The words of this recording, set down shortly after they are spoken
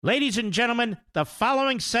Ladies and gentlemen, the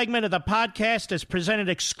following segment of the podcast is presented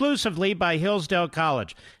exclusively by Hillsdale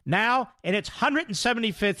College, now in its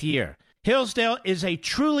 175th year. Hillsdale is a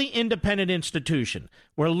truly independent institution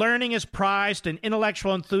where learning is prized and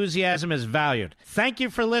intellectual enthusiasm is valued. Thank you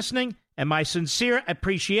for listening, and my sincere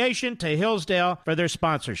appreciation to Hillsdale for their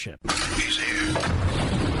sponsorship. He's here.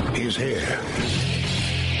 He's here.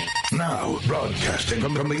 Now, broadcasting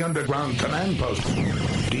from the underground command post,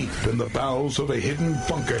 deep in the bowels of a hidden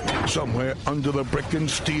bunker, somewhere under the brick and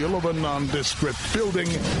steel of a nondescript building,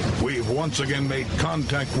 we've once again made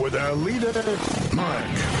contact with our leader, Mark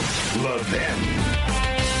Levin.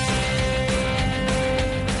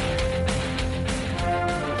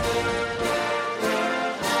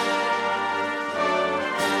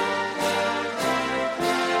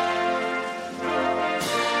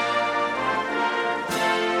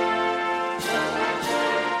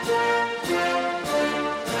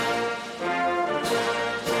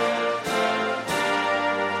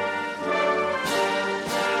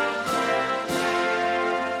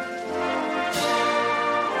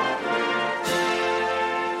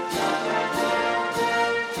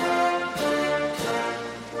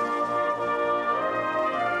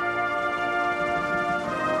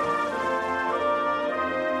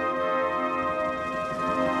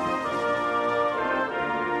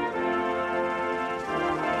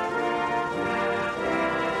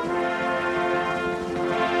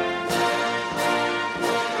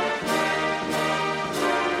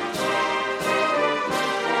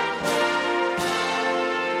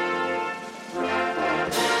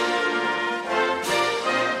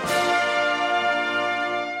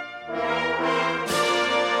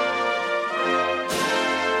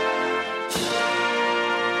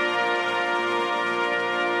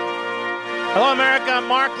 Hello, America. I'm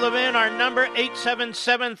Mark Levin. Our number,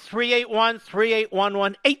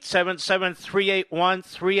 877-381-3811,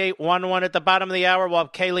 877-381-3811. At the bottom of the hour, we'll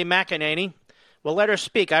have Kayleigh McEnany. We'll let her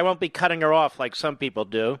speak. I won't be cutting her off like some people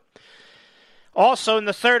do. Also, in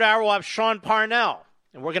the third hour, we'll have Sean Parnell.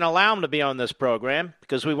 And we're going to allow him to be on this program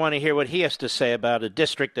because we want to hear what he has to say about a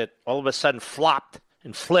district that all of a sudden flopped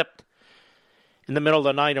and flipped in the middle of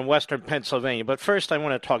the night in western Pennsylvania. But first, I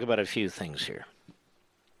want to talk about a few things here.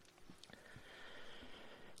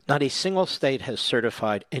 Not a single state has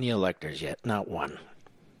certified any electors yet, not one.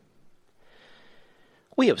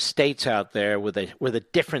 We have states out there where the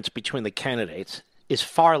difference between the candidates is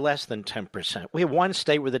far less than 10%. We have one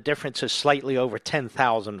state where the difference is slightly over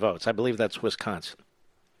 10,000 votes. I believe that's Wisconsin.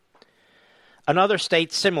 Another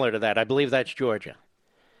state similar to that, I believe that's Georgia,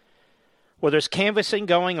 where there's canvassing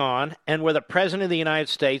going on and where the President of the United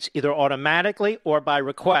States, either automatically or by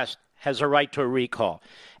request, has a right to a recall.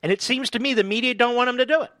 And it seems to me the media don't want him to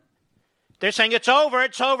do it. They're saying it's over,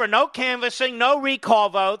 no canvassing, no recall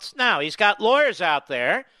votes. Now, he's got lawyers out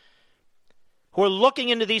there who are looking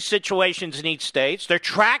into these situations in each state. They're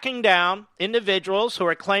tracking down individuals who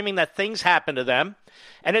are claiming that things happen to them,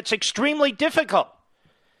 and it's extremely difficult.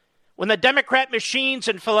 When the Democrat machines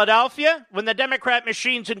in Philadelphia, when the Democrat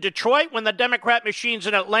machines in Detroit, when the Democrat machines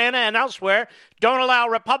in Atlanta and elsewhere don't allow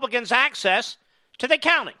Republicans access to the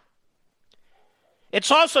counting. It's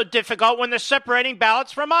also difficult when they're separating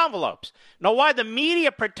ballots from envelopes. Now, why the media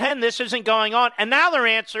pretend this isn't going on, and now their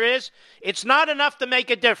answer is it's not enough to make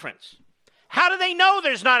a difference. How do they know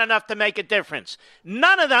there's not enough to make a difference?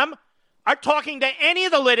 None of them are talking to any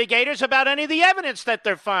of the litigators about any of the evidence that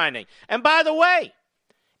they're finding. And by the way,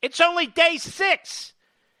 it's only day 6.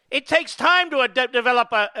 It takes time to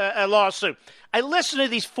develop a lawsuit. I listen to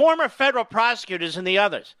these former federal prosecutors and the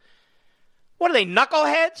others. What are they,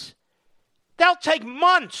 knuckleheads? They'll take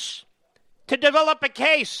months to develop a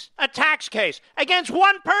case, a tax case, against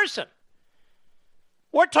one person.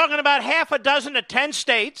 We're talking about half a dozen to 10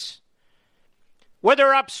 states where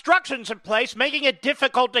there are obstructions in place, making it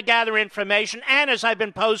difficult to gather information. And as I've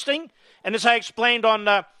been posting, and as I explained on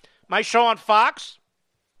my show on Fox,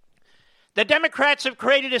 the Democrats have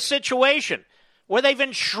created a situation where they've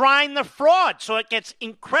enshrined the fraud, so it gets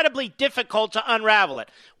incredibly difficult to unravel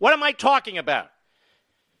it. What am I talking about?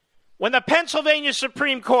 When the Pennsylvania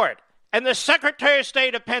Supreme Court and the Secretary of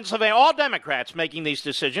State of Pennsylvania, all Democrats making these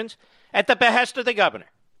decisions at the behest of the governor,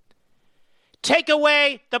 take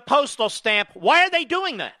away the postal stamp, why are they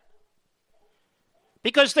doing that?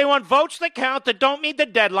 Because they want votes that count that don't meet the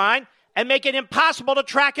deadline and make it impossible to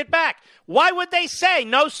track it back. Why would they say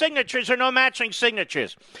no signatures or no matching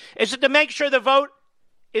signatures? Is it to make sure the vote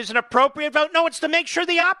is an appropriate vote? No, it's to make sure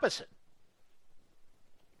the opposite.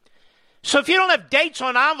 So if you don't have dates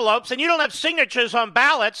on envelopes and you don't have signatures on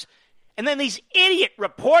ballots, And then these idiot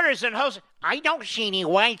reporters and hosts, I don't see any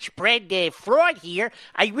widespread fraud here.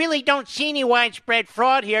 I really don't see any widespread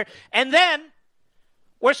fraud here. And then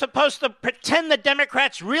we're supposed to pretend the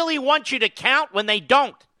Democrats really want you to count when they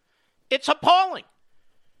don't. It's appalling.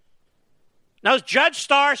 Now, as Judge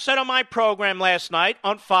Starr said on my program last night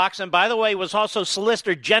on Fox, and by the way, was also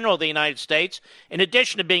Solicitor General of the United States, in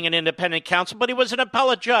addition to being an independent counsel, but he was an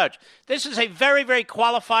appellate judge. This is a very, very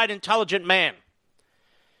qualified, intelligent man.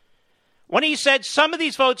 When he said some of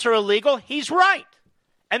these votes are illegal, he's right.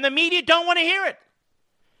 And the media don't want to hear it.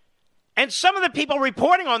 And some of the people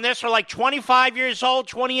reporting on this are like 25 years old,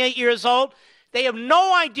 28 years old. They have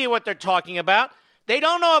no idea what they're talking about. They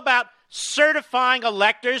don't know about certifying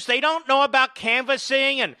electors. They don't know about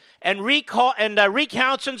canvassing and recall and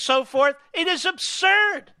recounts and so forth. It is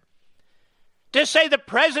absurd to say the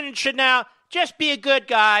president should now just be a good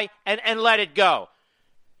guy and let it go.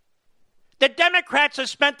 The Democrats have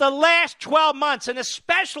spent the last 12 months, and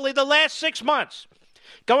especially the last 6 months,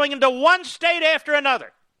 going into one state after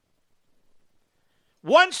another,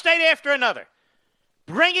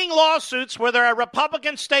 bringing lawsuits where there are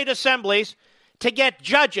Republican state assemblies to get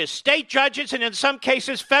judges, state judges, and in some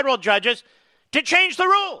cases federal judges, to change the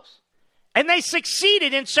rules. And they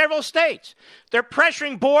succeeded in several states. They're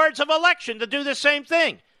pressuring boards of election to do the same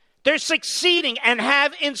thing. They're succeeding and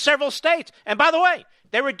have in several states. And by the way,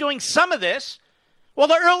 they were doing some of this while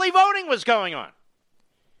the early voting was going on.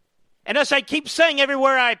 And as I keep saying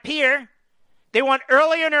everywhere I appear, they want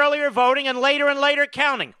earlier and earlier voting and later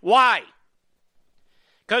counting. Why?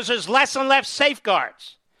 Because there's less and less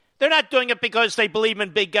safeguards. They're not doing it because they believe in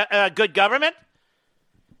good government.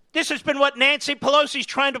 This has been what Nancy Pelosi's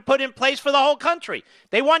trying to put in place for the whole country.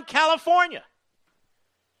 They want California.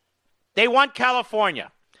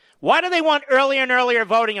 Why do they want earlier and earlier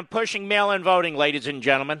voting and pushing mail-in voting, ladies and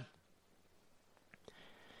gentlemen?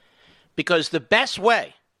 Because the best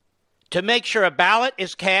way to make sure a ballot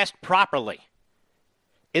is cast properly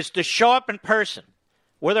is to show up in person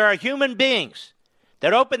where there are human beings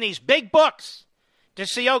that open these big books to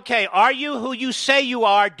see, okay, are you who you say you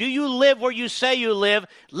are? Do you live where you say you live?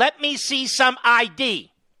 Let me see some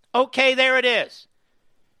ID. Okay, there it is.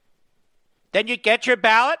 Then you get your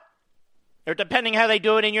ballot, or depending how they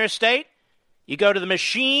do it in your state, you go to the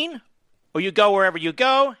machine, or you go wherever you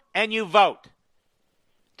go, and you vote.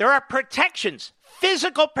 There are protections,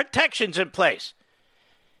 physical protections in place.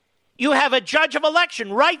 You have a judge of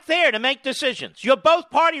election right there to make decisions. You have both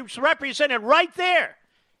parties represented right there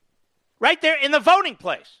in the voting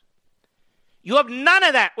place. You have none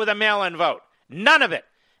of that with a mail-in vote, none of it.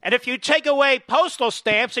 And if you take away postal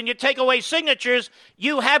stamps and you take away signatures,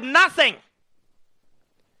 you have nothing.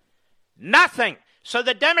 Nothing. So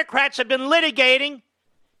the Democrats have been litigating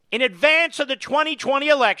in advance of the 2020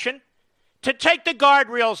 election to take the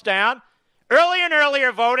guardrails down, earlier and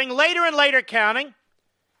earlier voting, later and later counting,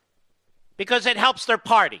 because it helps their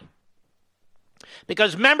party.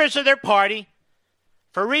 Because members of their party,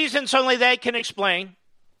 for reasons only they can explain,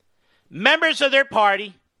 members of their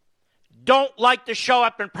party don't like to show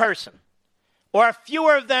up in person. Or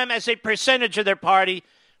fewer of them as a percentage of their party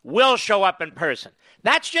will show up in person.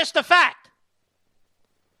 That's just a fact.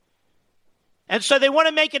 And so they want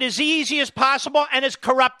to make it as easy as possible and as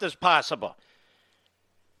corrupt as possible.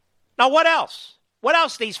 Now, what else? What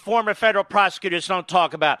else these former federal prosecutors don't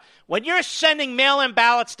talk about? When you're sending mail-in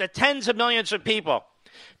ballots to tens of millions of people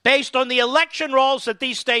based on the election rolls that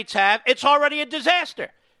these states have, it's already a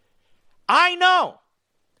disaster. I know,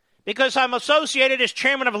 because I'm associated as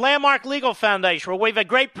chairman of Landmark Legal Foundation, where we have a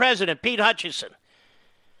great president, Pete Hutchison.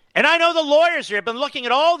 And I know the lawyers here have been looking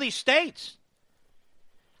at all these states.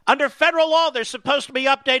 Under federal law, they're supposed to be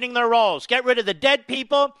updating their rolls. Get rid of the dead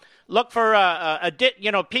people. Look for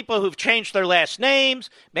people who've changed their last names.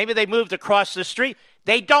 Maybe they moved across the street.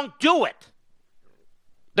 They don't do it.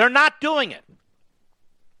 They're not doing it.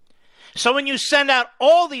 So when you send out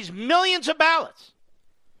all these millions of ballots,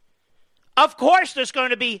 of course there's going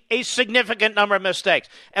to be a significant number of mistakes.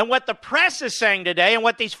 And what the press is saying today, and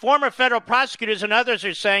what these former federal prosecutors and others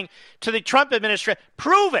are saying to the Trump administration,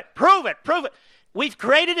 prove it. We've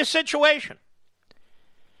created a situation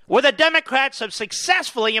where the Democrats have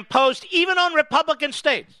successfully imposed, even on Republican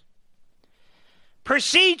states,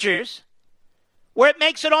 procedures where it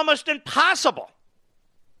makes it almost impossible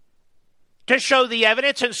to show the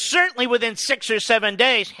evidence, and certainly within 6 or 7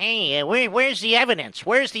 days, hey, where's the evidence?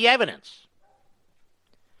 Where's the evidence?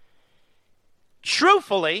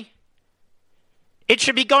 Truthfully, it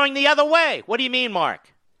should be going the other way. What do you mean,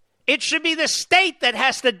 Mark? It should be the state that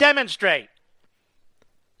has to demonstrate.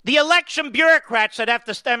 The election bureaucrats that have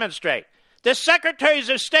to demonstrate. The secretaries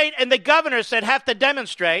of state and the governors that have to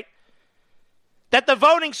demonstrate that the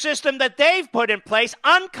voting system that they've put in place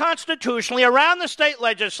unconstitutionally around the state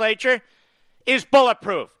legislature is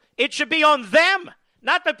bulletproof. It should be on them,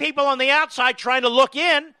 not the people on the outside trying to look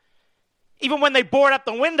in, even when they board up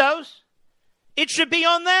the windows. It should be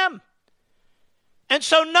on them. And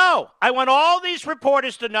so, no, I want all these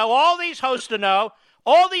reporters to know, all these hosts to know,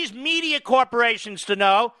 all these media corporations to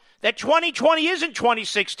know that 2020 isn't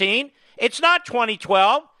 2016. It's not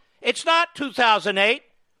 2012. It's not 2008.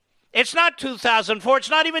 It's not 2004. It's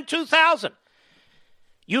not even 2000.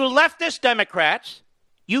 You leftist Democrats,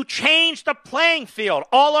 you changed the playing field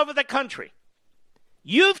all over the country.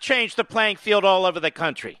 You've changed the playing field all over the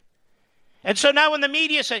country. And so now when the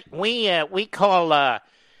media says, we call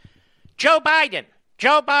Joe Biden.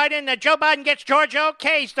 Joe Biden gets Georgia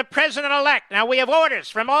okay. He's the president-elect. Now we have orders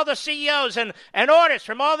from all the CEOs and orders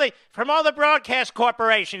from all the broadcast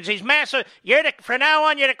corporations. He's massive. From now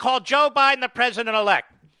on, you're to call Joe Biden the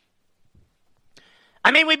president-elect. I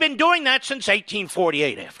mean, we've been doing that since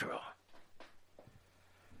 1848, after all.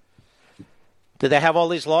 Did they have all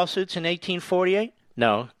these lawsuits in 1848?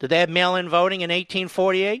 No. Did they have mail-in voting in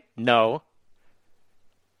 1848? No.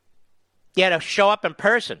 You had to show up in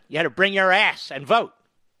person. You had to bring your ass and vote.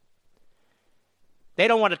 They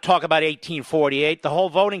don't want to talk about 1848. The whole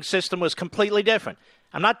voting system was completely different.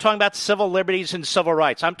 I'm not talking about civil liberties and civil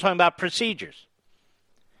rights. I'm talking about procedures.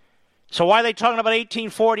 So why are they talking about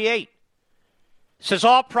 1848? This is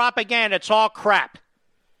all propaganda. It's all crap.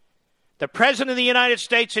 The President of the United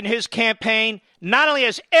States in his campaign not only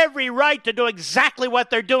has every right to do exactly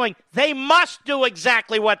what they're doing, they must do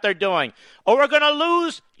exactly what they're doing, or we're going to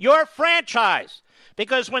lose your franchise.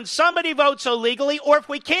 Because when somebody votes illegally, or if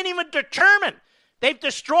we can't even determine, they've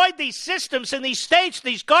destroyed these systems in these states,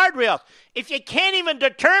 these guardrails. If you can't even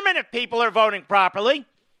determine if people are voting properly,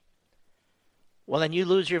 well, then you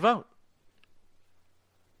lose your vote.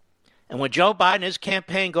 And when Joe Biden and his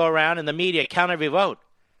campaign go around and the media count every vote,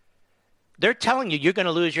 they're telling you you're going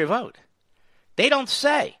to lose your vote. They don't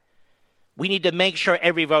say, we need to make sure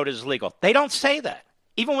every vote is legal. They don't say that.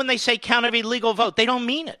 Even when they say count every legal vote, they don't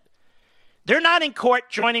mean it. They're not in court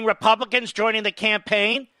joining Republicans, joining the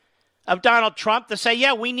campaign of Donald Trump to say,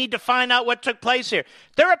 yeah, we need to find out what took place here.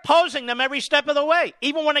 They're opposing them every step of the way,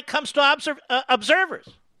 even when it comes to observers.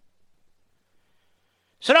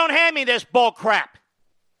 So don't hand me this bull crap.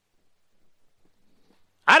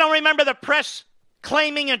 I don't remember the press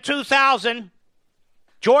claiming in 2000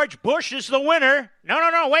 George Bush is the winner.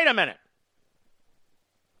 No, wait a minute.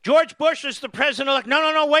 George Bush is the president-elect.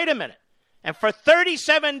 No, wait a minute. And for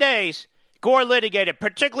 37 days, Gore litigated,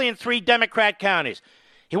 particularly in 3 Democrat counties.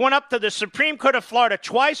 He went up to the Supreme Court of Florida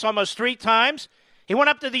twice, almost 3 times. He went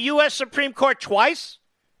up to the U.S. Supreme Court twice.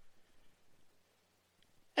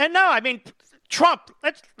 And no, I mean, Trump,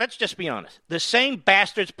 let's just be honest. The same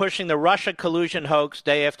bastards pushing the Russia collusion hoax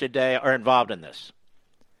day after day are involved in this.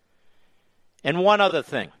 And one other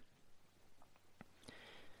thing.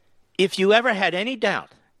 If you ever had any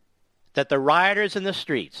doubt that the rioters in the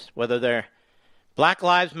streets, whether they're Black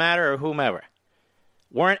Lives Matter or whomever,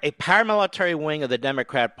 weren't a paramilitary wing of the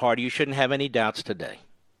Democrat Party, you shouldn't have any doubts today.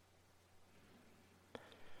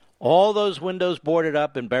 All those windows boarded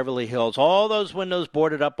up in Beverly Hills, all those windows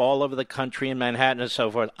boarded up all over the country in Manhattan and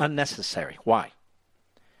so forth, unnecessary. Why?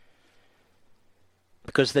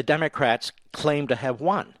 Because the Democrats claim to have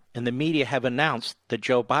won, and the media have announced that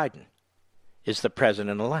Joe Biden is the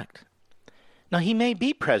president-elect. Now, he may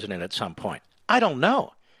be president at some point. I don't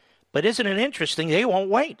know. But isn't it interesting? They won't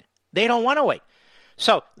wait. They don't want to wait.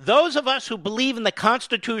 So those of us who believe in the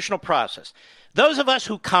constitutional process, those of us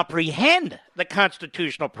who comprehend the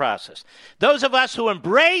constitutional process, those of us who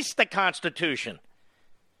embrace the Constitution,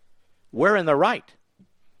 we're in the right.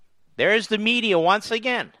 There's the media once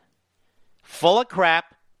again, full of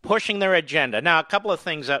crap, pushing their agenda. Now, a couple of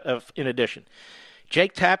things in addition.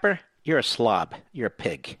 Jake Tapper, you're a slob. You're a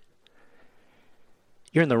pig.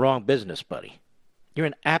 You're in the wrong business, buddy. You're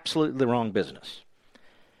in absolutely the wrong business.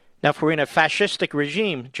 Now, if we're in a fascistic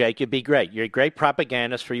regime, Jake, you'd be great. You're a great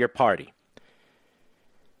propagandist for your party.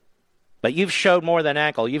 But you've showed more than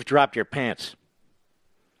ankle. You've dropped your pants.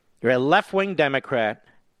 You're a left-wing Democrat.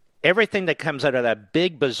 Everything that comes out of that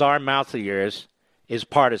big, bizarre mouth of yours is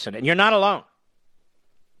partisan. And you're not alone.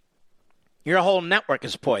 Your whole network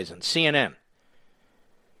is poisoned. CNN.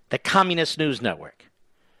 The Communist News Network.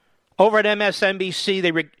 Over at MSNBC,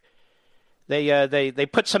 they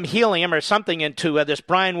put some helium or something into this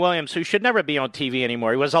Brian Williams, who should never be on TV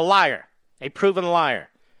anymore. He was a liar, a proven liar.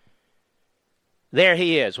 There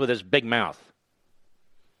he is with his big mouth.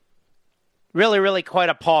 Really, really quite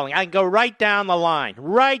appalling. I can go right down the line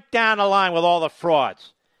with all the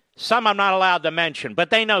frauds. Some I'm not allowed to mention, but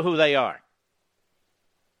they know who they are.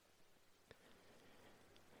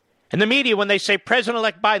 And the media, when they say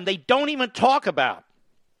President-elect Biden, they don't even talk about.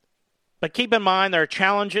 But keep in mind, there are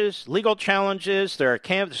challenges, legal challenges. There's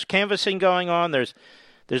canvassing going on. There's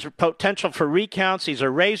potential for recounts. These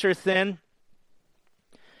are razor thin.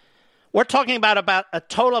 We're talking about a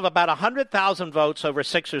total of about 100,000 votes over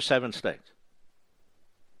 6 or 7 states.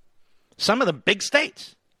 Some of them big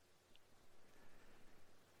states.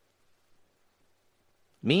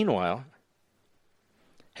 Meanwhile,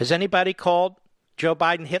 has anybody called Joe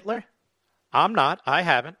Biden Hitler? I'm not. I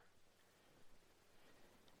haven't.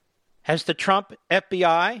 Has the Trump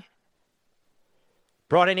FBI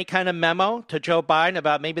brought any kind of memo to Joe Biden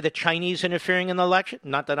about maybe the Chinese interfering in the election?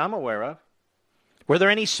 Not that I'm aware of. Were there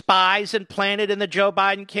any spies implanted in the Joe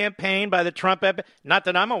Biden campaign by the Trump FBI? Not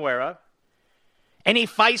that I'm aware of. Any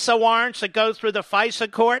FISA warrants that go through the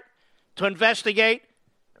FISA court to investigate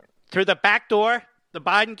through the back door the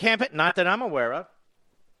Biden campaign? Not that I'm aware of.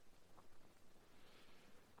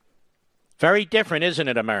 Very different, isn't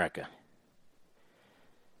it, America?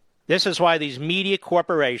 This is why these media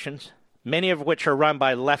corporations, many of which are run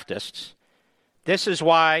by leftists, this is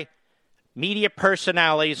why media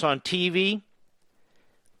personalities on TV,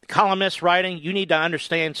 columnists writing, you need to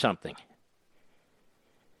understand something.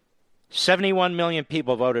 71 million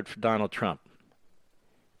people voted for Donald Trump.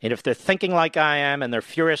 And if they're thinking like I am and they're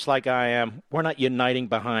furious like I am, we're not uniting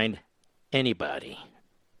behind anybody.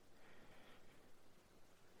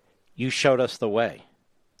 You showed us the way.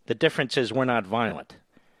 The difference is we're not violent.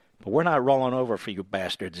 But we're not rolling over for you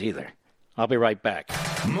bastards either. I'll be right back.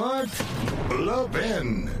 Mark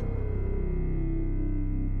Levin.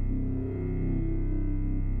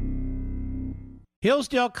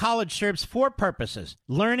 Hillsdale College serves 4 purposes: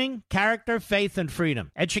 learning, character, faith, and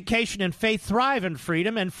freedom. Education and faith thrive in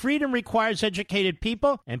freedom, and freedom requires educated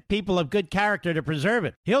people and people of good character to preserve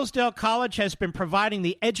it. Hillsdale College has been providing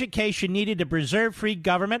the education needed to preserve free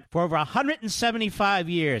government for over 175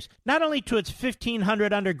 years, not only to its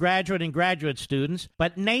 1,500 undergraduate and graduate students,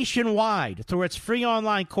 but nationwide through its free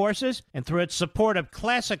online courses and through its support of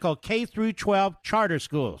classical K-12 charter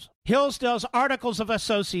schools. Hillsdale's Articles of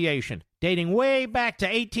Association, dating way back to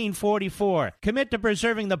 1844, commit to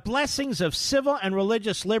preserving the blessings of civil and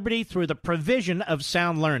religious liberty through the provision of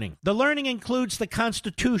sound learning. The learning includes the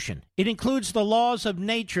Constitution. It includes the laws of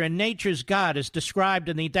nature and nature's God as described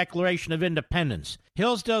in the Declaration of Independence.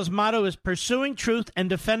 Hillsdale's motto is pursuing truth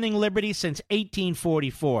and defending liberty since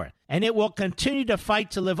 1844, and it will continue to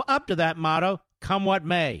fight to live up to that motto, come what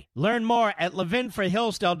may. Learn more at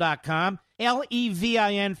levinforhillsdale.com,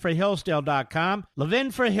 Levin for Hillsdale.com,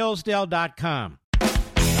 levinforhillsdale.com.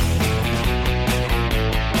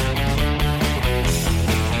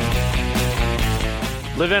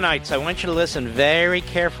 Levinites, I want you to listen very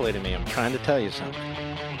carefully to me. I'm trying to tell you something.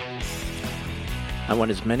 I want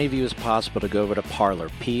as many of you as possible to go over to Parler,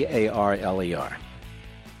 Parler.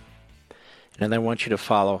 And I want you to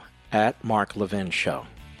follow at Mark Levin Show.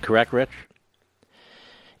 Correct, Rich?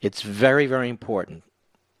 It's very, very important,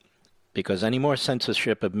 because any more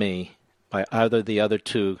censorship of me by either the other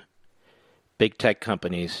 2 big tech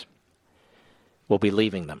companies will be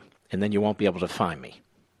leaving them, and then you won't be able to find me.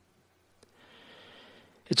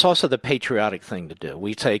 It's also the patriotic thing to do.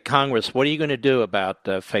 We say, Congress, what are you going to do about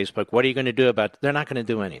Facebook? What are you going to do about... They're not going to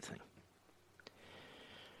do anything.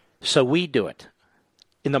 So we do it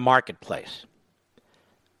in the marketplace.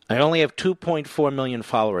 I only have 2.4 million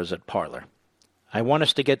followers at Parler. I want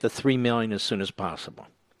us to get to 3 million as soon as possible.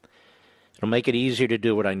 It'll make it easier to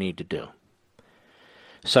do what I need to do.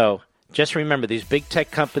 So just remember, these big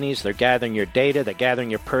tech companies, they're gathering your data, they're gathering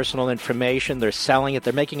your personal information, they're selling it,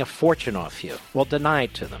 they're making a fortune off you. Well, deny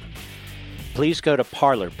it to them. Please go to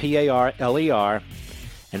Parler, Parler,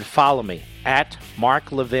 and follow me at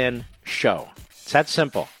Mark Levin Show. It's that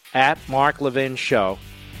simple, at Mark Levin Show.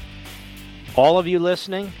 All of you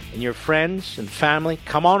listening and your friends and family,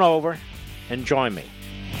 come on over and join me.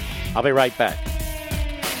 I'll be right back.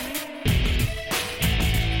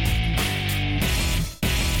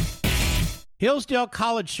 Hillsdale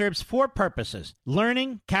College serves 4 purposes: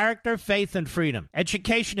 learning, character, faith, and freedom.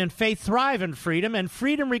 Education and faith thrive in freedom, and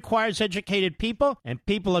freedom requires educated people and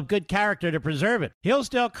people of good character to preserve it.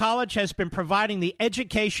 Hillsdale College has been providing the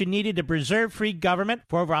education needed to preserve free government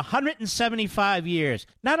for over 175 years,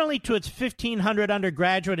 not only to its 1,500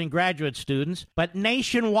 undergraduate and graduate students, but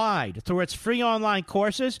nationwide through its free online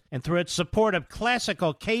courses and through its support of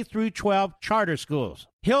classical K-12 charter schools.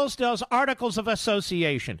 Hillsdale's Articles of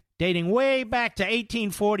Association, dating way back to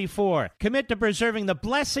 1844, commit to preserving the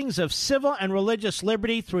blessings of civil and religious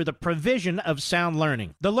liberty through the provision of sound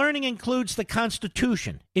learning. The learning includes the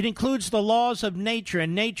Constitution. It includes the laws of nature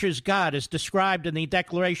and nature's God as described in the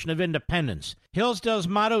Declaration of Independence. Hillsdale's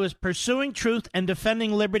motto is pursuing truth and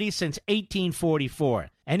defending liberty since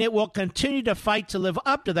 1844, and it will continue to fight to live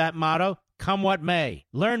up to that motto, come what may.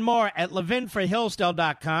 Learn more at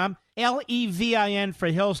levinforhillsdale.com, Levin for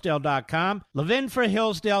Hillsdale.com,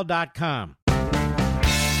 levinforhillsdale.com.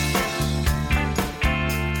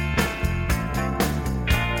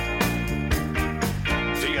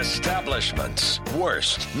 The establishment's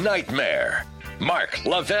worst nightmare. Mark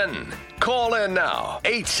Levin. Call in now,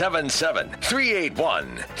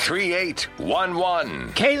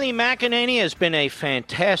 877-381-3811. Kayleigh McEnany has been a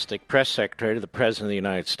fantastic press secretary to the President of the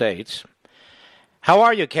United States. How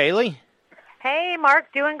are you, Kayleigh? Hey,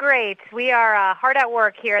 Mark, doing great. We are hard at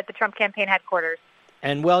work here at the Trump campaign headquarters.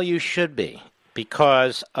 And, well, you should be,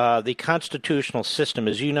 because the constitutional system,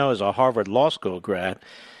 as you know, as a Harvard Law School grad,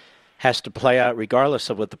 has to play out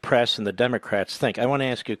regardless of what the press and the Democrats think. I want to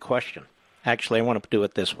ask you a question. Actually, I want to do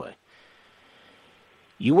it this way.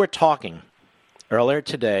 You were talking earlier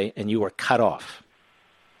today, and you were cut off.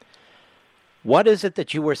 What is it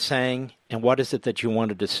that you were saying, and what is it that you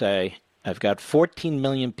wanted to say? I've got 14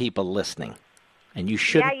 million people listening. And you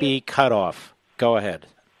shouldn't be cut off. Go ahead.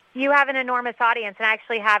 You have an enormous audience, and I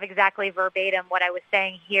actually have exactly verbatim what I was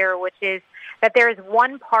saying here, which is that there is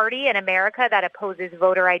one party in America that opposes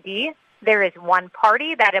voter ID. There is one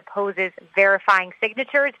party that opposes verifying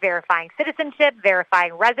signatures, verifying citizenship,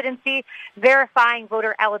 verifying residency, verifying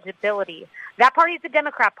voter eligibility. That party is the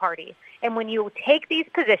Democrat Party. And when you take these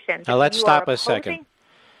positions... Now, let's stop a second.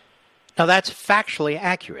 Now, that's factually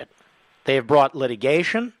accurate. They have brought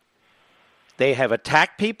litigation. They have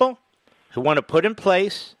attacked people who want to put in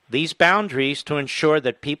place these boundaries to ensure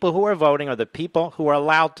that people who are voting are the people who are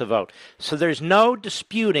allowed to vote. So there's no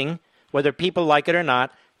disputing whether people like it or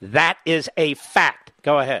not. That is a fact.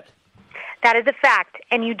 Go ahead. That is a fact.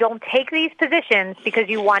 And you don't take these positions because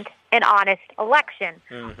you want an honest election.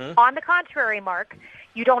 Mm-hmm. On the contrary, Mark,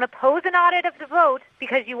 you don't oppose an audit of the vote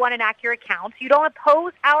because you want an accurate count. You don't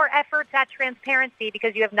oppose our efforts at transparency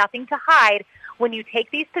because you have nothing to hide. When you take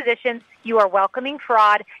these positions, you are welcoming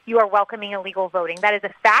fraud. You are welcoming illegal voting. That is a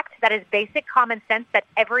fact. That is basic common sense that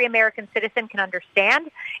every American citizen can understand.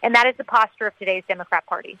 And that is the posture of today's Democrat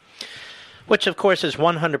Party. Which, of course, is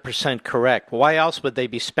 100% correct. Why else would they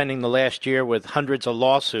be spending the last year with hundreds of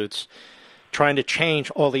lawsuits trying to change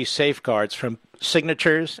all these safeguards from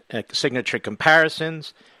signatures, signature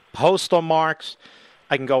comparisons, postal marks?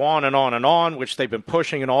 I can go on and on and on, which they've been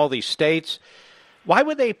pushing in all these states. Why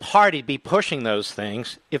would a party be pushing those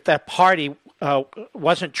things if that party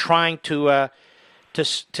wasn't trying to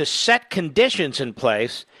set conditions in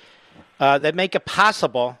place that make it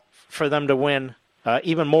possible for them to win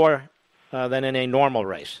even more than in a normal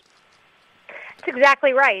race? That's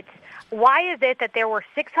exactly right. Why is it that there were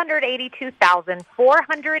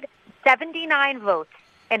 682,479 votes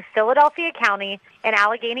in Philadelphia County and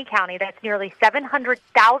Allegheny County? That's nearly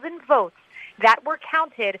 700,000 votes that were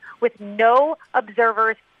counted with no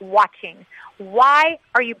observers watching. Why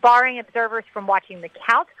are you barring observers from watching the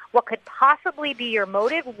count? What could possibly be your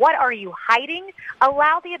motive? What are you hiding?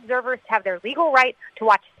 Allow the observers to have their legal right to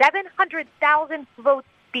watch 700,000 votes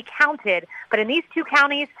be counted. But in these two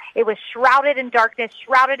counties, it was shrouded in darkness,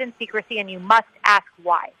 shrouded in secrecy, and you must ask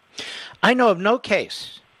why. I know of no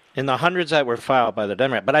case in the hundreds that were filed by the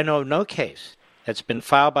Democrats, but I know of no case that's been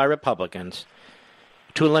filed by Republicans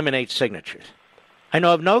to eliminate signatures. I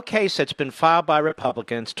know of no case that's been filed by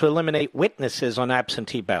Republicans to eliminate witnesses on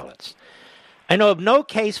absentee ballots. I know of no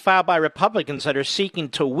case filed by Republicans that are seeking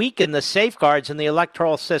to weaken the safeguards in the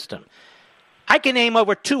electoral system. I can name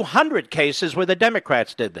over 200 cases where the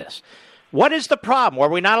Democrats did this. What is the problem? Were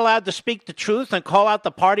we not allowed to speak the truth and call out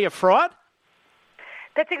the party of fraud?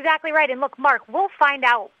 That's exactly right. And look, Mark, we'll find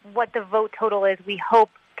out what the vote total is, we hope,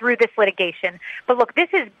 through this litigation. But look, this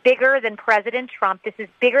is bigger than President Trump. This is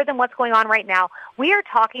bigger than what's going on right now. We are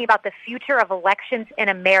talking about the future of elections in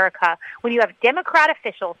America. When you have Democrat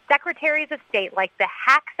officials, secretaries of state, like the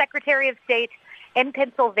hack Secretary of State in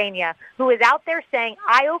Pennsylvania, who is out there saying,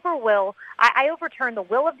 I overturn the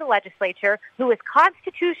will of the legislature, who is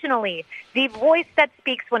constitutionally the voice that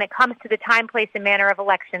speaks when it comes to the time, place, and manner of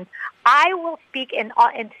elections. I will speak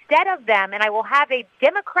instead of them, and I will have a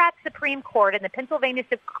Democrat Supreme Court and the Pennsylvania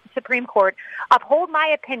Supreme Court uphold my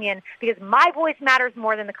opinion because my voice matters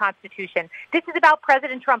more than the Constitution. This is about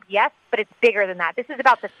President Trump, yes, but it's bigger than that. This is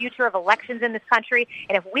about the future of elections in this country,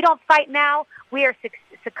 and if we don't fight now, we are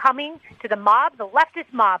succumbing to the mobs the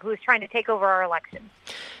leftist mob who is trying to take over our election.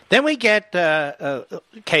 Then we get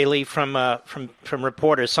Kaylee from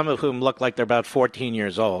reporters, some of whom look like they're about 14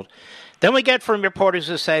 years old. Then we get from reporters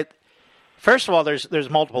who say, first of all, there's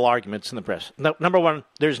multiple arguments in the press. No, number one,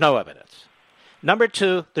 there's no evidence. Number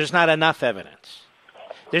two, there's not enough evidence.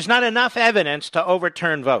 There's not enough evidence to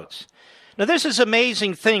overturn votes. Now, this is an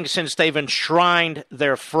amazing thing since they've enshrined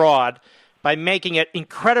their fraud by making it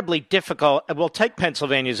incredibly difficult. We'll take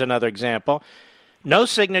Pennsylvania as another example. No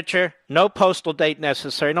signature, no postal date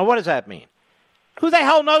necessary. Now, what does that mean? Who the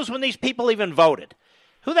hell knows when these people even voted?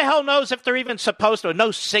 Who the hell knows if they're even supposed to?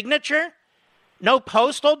 No signature? No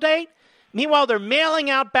postal date? Meanwhile, they're mailing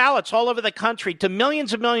out ballots all over the country to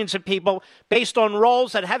millions and millions of people based on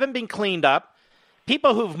rolls that haven't been cleaned up.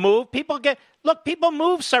 People who've moved, people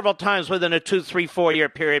move several times within a 2, 3, 4 year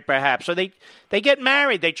period, perhaps. So they get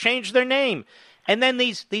married, they change their name. And then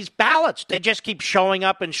these ballots, they just keep showing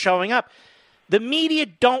up and showing up. The media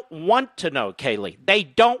don't want to know, Kaylee. They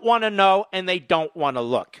don't want to know, and they don't want to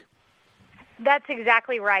look. That's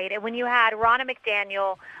exactly right. And when you had Ronna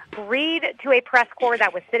McDaniel read to a press corps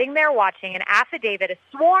that was sitting there watching an affidavit, a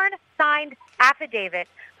sworn, signed affidavit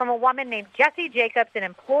from a woman named Jessie Jacobs, an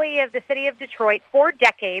employee of the city of Detroit for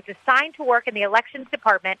decades, assigned to work in the elections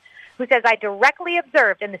department, who says, I directly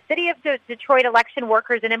observed in the city of Detroit election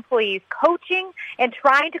workers and employees coaching and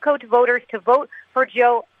trying to coach voters to vote for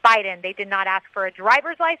Joe Biden. They did not ask for a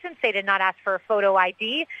driver's license. They did not ask for a photo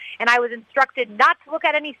ID. And I was instructed not to look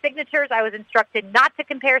at any signatures. I was instructed not to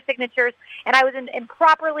compare signatures. And I was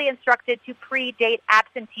improperly instructed to predate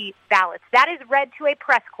absentee ballots. That is read to a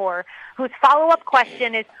press corps whose follow-up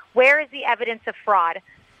question is, where is the evidence of fraud?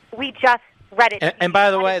 We just read it. And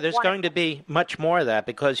by the way, there's going to be much more of that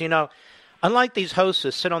because, unlike these hosts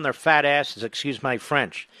that sit on their fat asses, excuse my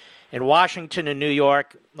French, in Washington and New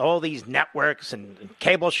York, all these networks and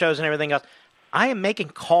cable shows and everything else, I am making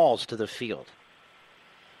calls to the field.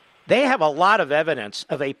 They have a lot of evidence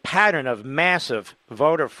of a pattern of massive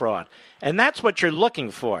voter fraud. And that's what you're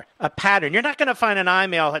looking for, a pattern. You're not going to find an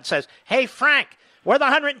email that says, hey, Frank, where are the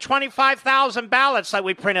 125,000 ballots that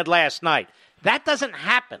we printed last night? That doesn't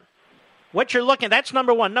happen. What you're looking at, that's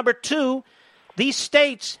number one. Number two, these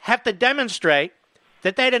states have to demonstrate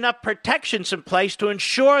that they had enough protections in place to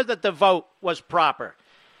ensure that the vote was proper.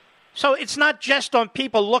 So it's not just on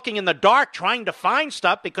people looking in the dark trying to find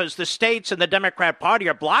stuff because the states and the Democrat Party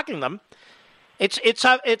are blocking them. It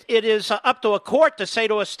is up to a court to say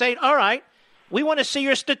to a state, all right, we want to see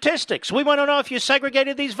your statistics. We want to know if you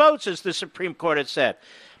segregated these votes, as the Supreme Court has said.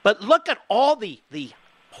 But look at all the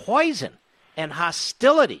poison and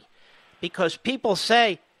hostility because people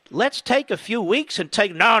say, let's take a few weeks and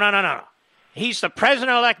take, no. He's the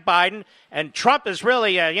President-elect Biden, and Trump is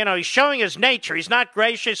really, he's showing his nature. He's not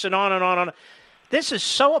gracious and on and on and on. This is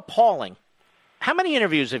so appalling. How many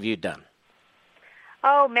interviews have you done?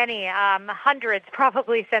 Oh, many. Hundreds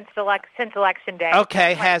probably since Election Day.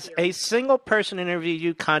 Okay. Has a single person interviewed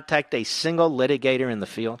you contact a single litigator in the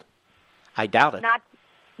field? I doubt it.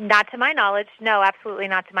 Not to my knowledge. No, absolutely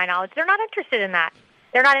not to my knowledge. They're not interested in that.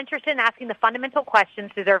 They're not interested in asking the fundamental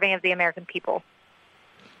questions deserving of the American people.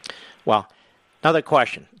 Well, another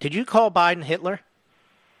question. Did you call Biden Hitler?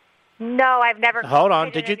 No, I've never. Hold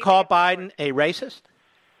on. Did you call Biden a racist?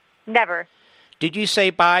 Never. Did you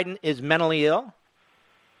say Biden is mentally ill?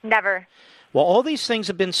 Never. Well, all these things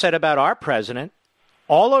have been said about our president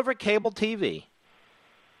all over cable TV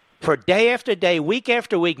for day after day, week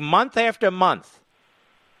after week, month after month.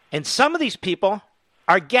 And some of these people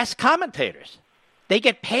are guest commentators. They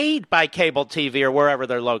get paid by cable TV or wherever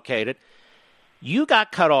they're located. You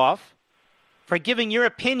got cut off for giving your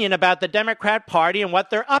opinion about the Democrat Party and what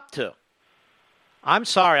they're up to. I'm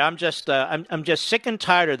sorry. I'm just sick and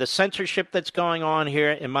tired of the censorship that's going on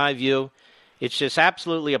here, in my view. It's just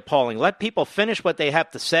absolutely appalling. Let people finish what they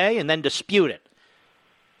have to say and then dispute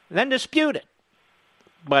it.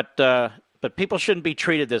 But people shouldn't be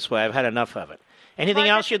treated this way. I've had enough of it. Anything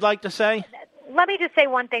else you'd like to say? Let me just say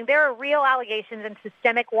one thing. There are real allegations and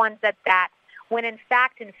systemic ones at that. When in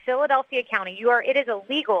fact in Philadelphia County, it is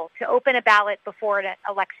illegal to open a ballot before an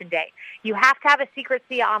election day. You have to have a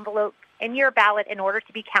secrecy envelope in your ballot in order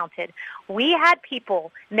to be counted. We had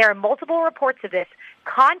people, and there are multiple reports of this,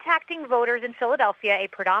 contacting voters in Philadelphia, a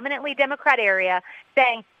predominantly Democrat area,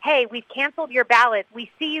 saying, hey, we've canceled your ballot.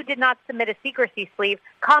 We see you did not submit a secrecy sleeve.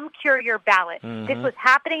 Come cure your ballot. Mm-hmm. This was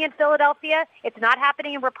happening in Philadelphia. It's not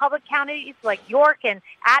happening in Republican counties like York and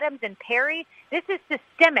Adams and Perry. This is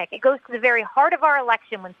systemic. It goes to the very heart of our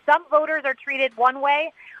election. When some voters are treated one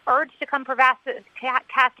way, urged to come cast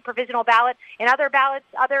a provisional ballot, and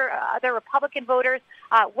other Republican voters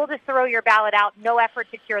will just throw your ballot out. No effort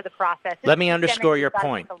to cure the process. Let me underscore your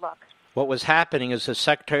point. What was happening is the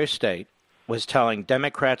Secretary of State was telling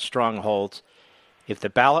Democrat strongholds, if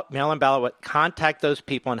the mail-in ballot would contact those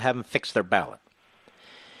people and have them fix their ballot.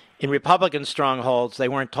 In Republican strongholds, they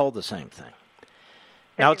weren't told the same thing.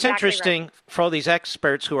 Now, it's interesting for all these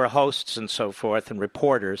experts who are hosts and so forth and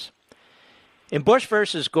reporters. In Bush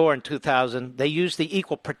versus Gore in 2000, they used the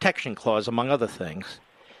Equal Protection Clause, among other things,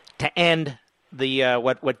 to end the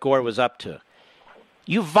what Gore was up to.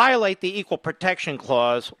 You violate the Equal Protection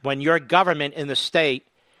Clause when your government in the state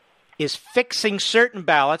is fixing certain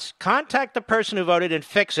ballots, contact the person who voted and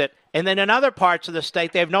fix it, and then in other parts of the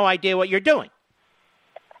state, they have no idea what you're doing.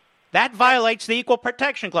 That violates the Equal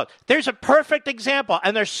Protection Clause. There's a perfect example,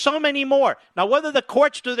 and there's so many more. Now, whether the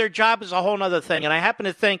courts do their job is a whole other thing, and I happen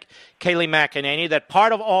to think, Kayleigh McEnany, that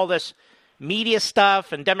part of all this media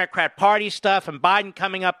stuff and Democrat Party stuff and Biden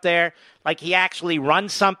coming up there like he actually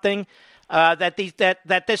runs something, that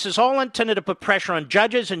this is all intended to put pressure on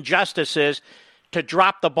judges and justices to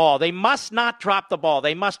drop the ball. They must not drop the ball.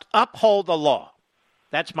 They must uphold the law.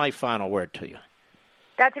 That's my final word to you.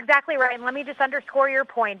 That's exactly right. And let me just underscore your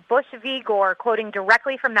point. Bush v. Gore, quoting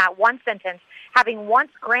directly from that one sentence, having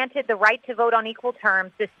once granted the right to vote on equal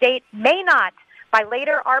terms, the state may not, by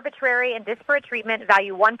later arbitrary and disparate treatment,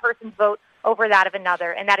 value one person's vote over that of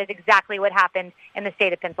another. And that is exactly what happened in the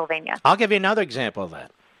state of Pennsylvania. I'll give you another example of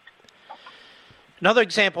that. Another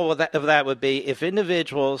example of that would be if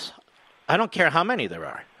individuals, I don't care how many there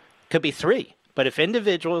are, could be 3, but if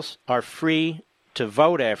individuals are free to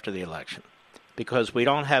vote after the election, because we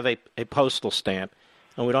don't have a postal stamp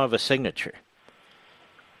and we don't have a signature.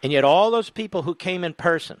 And yet all those people who came in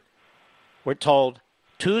person were told,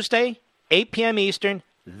 Tuesday, 8 p.m. Eastern,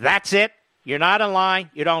 that's it. You're not in line.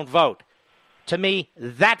 You don't vote. To me,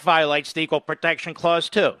 that violates the Equal Protection Clause,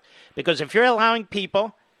 too. Because if you're allowing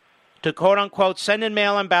people to, quote-unquote, send in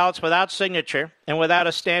mail-in ballots without signature and without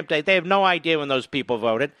a stamp date, they have no idea when those people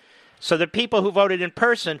voted. So the people who voted in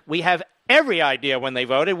person, we have every idea when they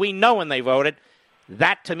voted. We know when they voted.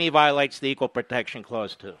 That, to me, violates the Equal Protection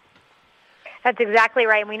Clause, too. That's exactly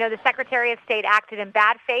right. And we know the Secretary of State acted in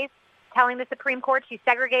bad faith, telling the Supreme Court she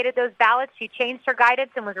segregated those ballots. She changed her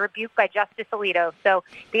guidance and was rebuked by Justice Alito. So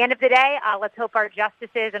at the end of the day, let's hope our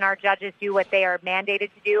justices and our judges do what they are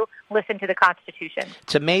mandated to do, listen to the Constitution.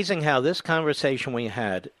 It's amazing how this conversation we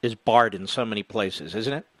had is barred in so many places,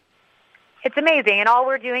 isn't it? It's amazing, and all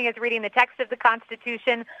we're doing is reading the text of the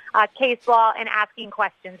Constitution, case law, and asking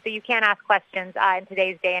questions. So you can't ask questions in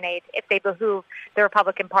today's day and age if they behoove the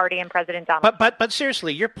Republican Party and President Donald Trump. But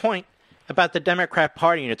seriously, your point about the Democrat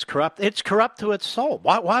Party and it's corrupt to its soul.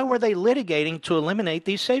 Why were they litigating to eliminate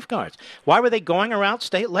these safeguards? Why were they going around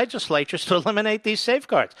state legislatures to eliminate these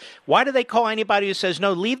safeguards? Why do they call anybody who says,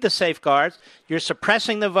 no, leave the safeguards, you're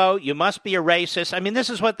suppressing the vote, you must be a racist? I mean, this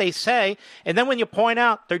is what they say. And then when you point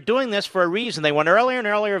out they're doing this for a reason, they want earlier and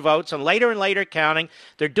earlier votes and later counting.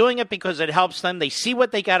 They're doing it because it helps them. They see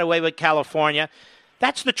what they got away with California.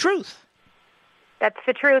 That's the truth. That's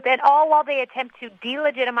the truth. And all while they attempt to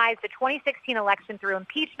delegitimize the 2016 election through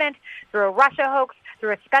impeachment, through a Russia hoax,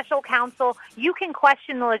 through a special counsel. You can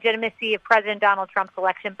question the legitimacy of President Donald Trump's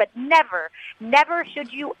election, but never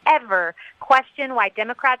should you ever question why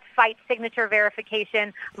Democrats fight signature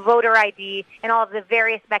verification, voter ID, and all of the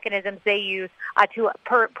various mechanisms they use to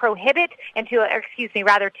prohibit and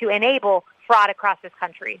to enable fraud across this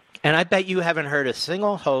country. And I bet you haven't heard a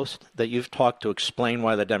single host that you've talked to explain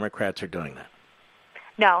why the Democrats are doing that.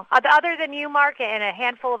 No, other than you, Mark, and a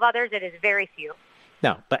handful of others, it is very few.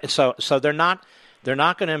 No, but so they're not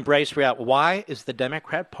going to embrace reality. Why is the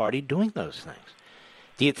Democrat Party doing those things?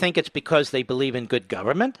 Do you think it's because they believe in good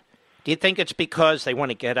government? Do you think it's because they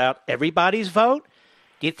want to get out everybody's vote?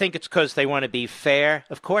 Do you think it's because they want to be fair?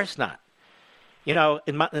 Of course not. You know,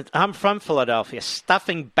 I'm from Philadelphia.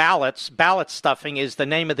 Ballot stuffing is the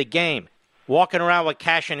name of the game. Walking around with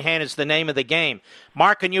cash in hand is the name of the game.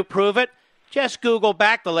 Mark, can you prove it? Just Google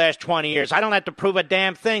back the last 20 years. I don't have to prove a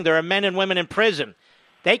damn thing. There are men and women in prison.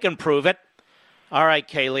 They can prove it. All right,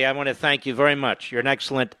 Kayleigh, I want to thank you very much. You're an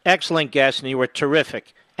excellent guest, and you were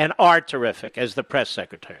terrific and are terrific as the press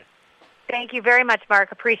secretary. Thank you very much,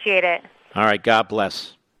 Mark. Appreciate it. All right, God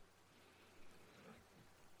bless.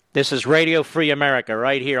 This is Radio Free America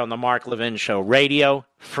right here on the Mark Levin Show. Radio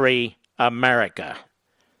Free America.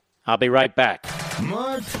 I'll be right back.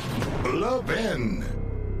 Mark Levin.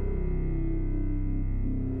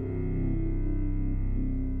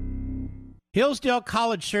 Hillsdale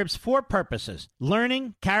College serves 4 purposes: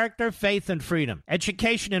 learning, character, faith, and freedom.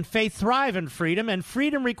 Education and faith thrive in freedom, and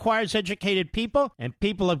freedom requires educated people and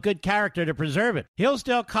people of good character to preserve it.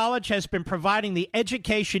 Hillsdale College has been providing the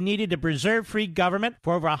education needed to preserve free government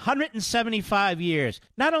for over 175 years,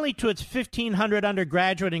 not only to its 1,500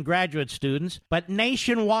 undergraduate and graduate students, but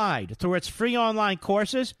nationwide through its free online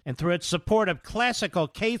courses and through its support of classical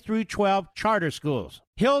K-12 charter schools.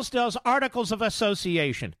 Hillsdale's Articles of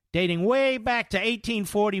Association, dating way back to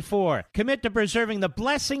 1844, commit to preserving the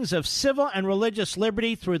blessings of civil and religious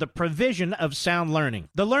liberty through the provision of sound learning.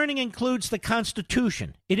 The learning includes the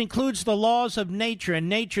Constitution. It includes the laws of nature and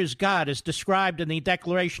nature's God as described in the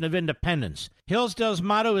Declaration of Independence. Hillsdale's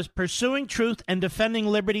motto is pursuing truth and defending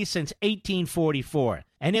liberty since 1844,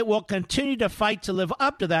 and it will continue to fight to live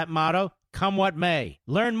up to that motto, come what may.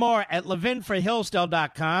 Learn more at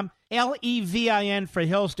levinforhillsdale.com, Levin for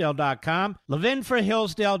Hillsdale.com,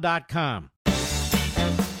 levinforhillsdale.com.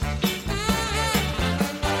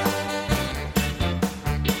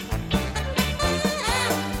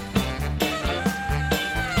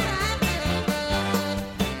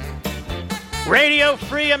 Radio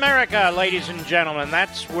Free America, ladies and gentlemen.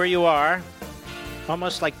 That's where you are.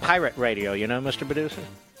 Almost like pirate radio, you know, Mr. Producer?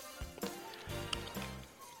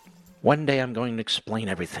 One day I'm going to explain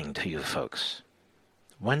everything to you, folks.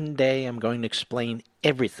 One day I'm going to explain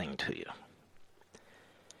everything to you.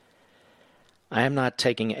 I am not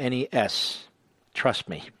taking any S. Trust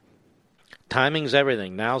me. Timing's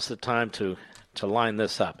everything. Now's the time to line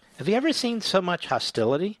this up. Have you ever seen so much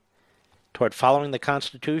hostility toward following the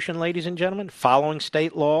Constitution, ladies and gentlemen? Following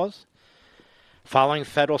state laws? Following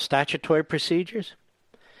federal statutory procedures?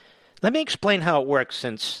 Let me explain how it works,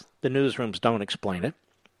 since the newsrooms don't explain it.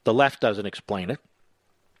 The left doesn't explain it.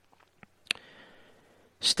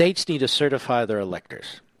 States need to certify their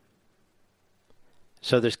electors.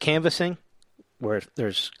 So there's canvassing where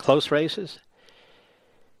there's close races.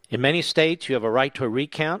 In many states, you have a right to a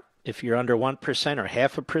recount if you're under 1% or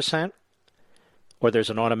 0.5%, or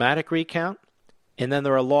there's an automatic recount, and then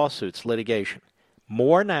there are lawsuits, litigation.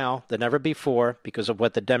 More now than ever before because of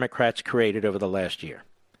what the Democrats created over the last year.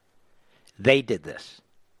 They did this.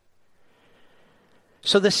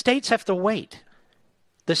 So the states have to wait.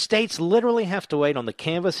 The states literally have to wait on the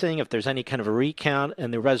canvassing if there's any kind of a recount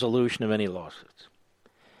and the resolution of any lawsuits.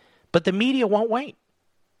 But the media won't wait.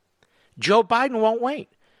 Joe Biden won't wait.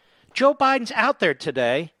 Joe Biden's out there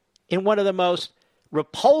today in one of the most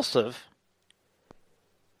repulsive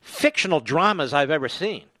fictional dramas I've ever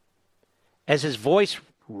seen. As his voice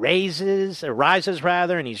rises,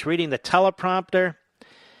 and he's reading the teleprompter,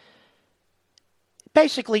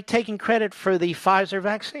 basically taking credit for the Pfizer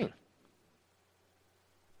vaccine.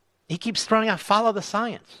 He keeps throwing out, follow the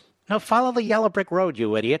science. No, follow the yellow brick road,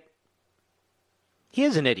 you idiot. He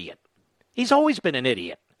is an idiot. He's always been an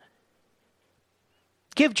idiot.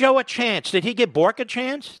 Give Joe a chance. Did he give Bork a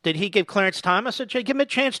chance? Did he give Clarence Thomas a chance? Give him a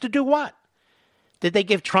chance to do what? Did they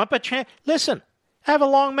give Trump a chance? Listen, I have a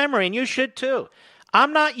long memory, and you should too.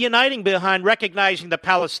 I'm not uniting behind recognizing the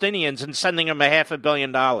Palestinians and sending them $500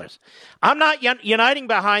 million. I'm not uniting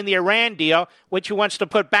behind the Iran deal, which he wants to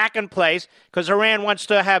put back in place because Iran wants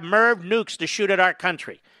to have MIRV nukes to shoot at our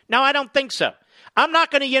country. No, I don't think so. I'm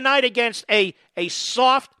not going to unite against a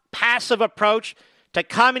soft, passive approach to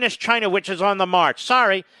communist China, which is on the march.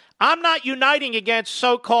 Sorry. I'm not uniting against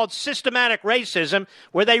so-called systematic racism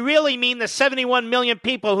where they really mean the 71 million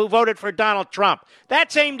people who voted for Donald Trump.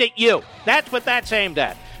 That's aimed at you. That's what that's aimed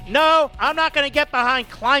at. No, I'm not going to get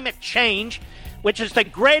behind climate change, which is the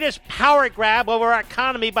greatest power grab over our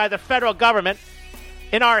economy by the federal government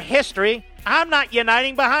in our history. I'm not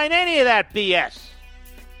uniting behind any of that BS.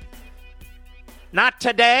 Not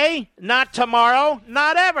today, not tomorrow,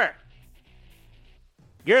 not ever.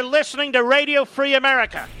 You're listening to Radio Free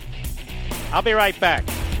America. I'll be right back.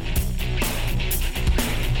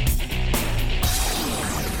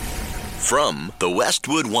 From the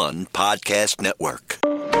Westwood One Podcast Network.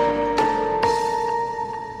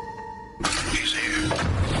 He's here.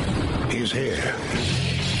 He's here.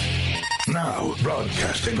 Now,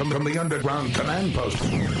 broadcasting from the underground command post,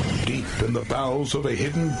 deep in the bowels of a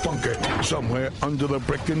hidden bunker, somewhere under the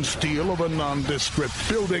brick and steel of a nondescript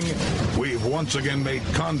building, we've once again made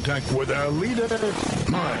contact with our leader,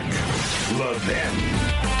 Mark Levin.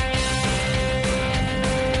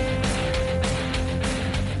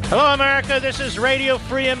 Hello, America. This is Radio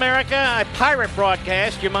Free America, a pirate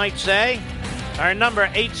broadcast, you might say. Our number,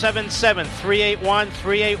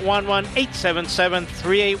 877-381-3811,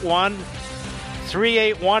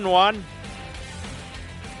 877-381-3811.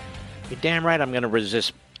 You're damn right I'm going to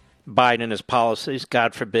resist Biden and his policies.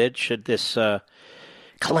 God forbid, should this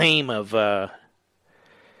claim of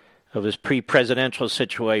his pre-presidential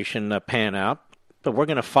situation pan out. But we're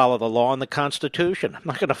going to follow the law and the Constitution. I'm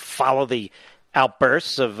not going to follow the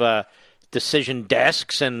outbursts of decision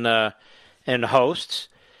desks and hosts.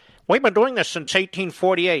 We've been doing this since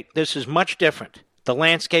 1848. This is much different. The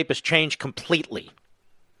landscape has changed completely.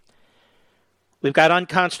 We've got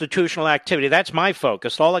unconstitutional activity. That's my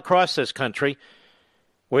focus all across this country.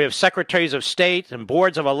 We have secretaries of state and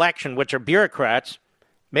boards of election, which are bureaucrats,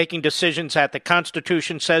 making decisions that the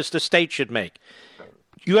Constitution says the state should make.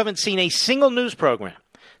 You haven't seen a single news program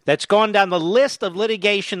that's gone down the list of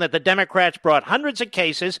litigation that the Democrats brought, hundreds of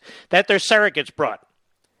cases that their surrogates brought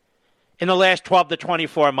in the last 12 to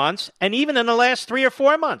 24 months, and even in the last 3 or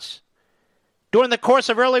 4 months during the course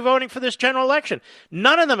of early voting for this general election.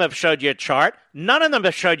 None of them have showed you a chart. None of them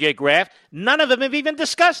have showed you a graph. None of them have even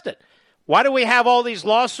discussed it. Why do we have all these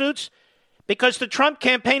lawsuits? Because the Trump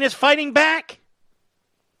campaign is fighting back.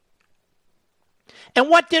 And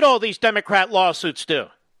what did all these Democrat lawsuits do?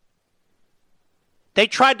 They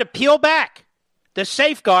tried to peel back the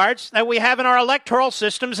safeguards that we have in our electoral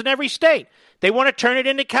systems in every state. They want to turn it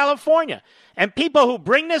into California. And people who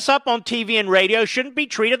bring this up on TV and radio shouldn't be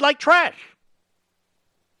treated like trash.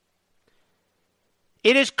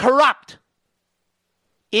 It is corrupt.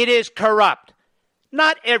 It is corrupt.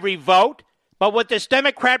 Not every vote, but what this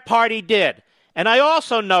Democrat Party did. And I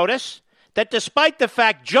also notice that despite the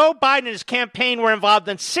fact Joe Biden and his campaign were involved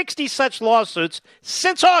in 60 such lawsuits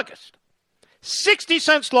since August, 60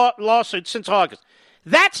 such lawsuits since August,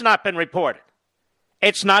 that's not been reported.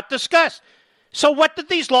 It's not discussed. So what did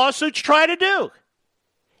these lawsuits try to do?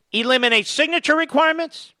 Eliminate signature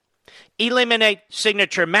requirements, eliminate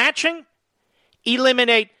signature matching,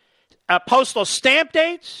 eliminate postal stamp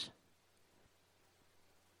dates,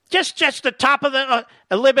 just the top of the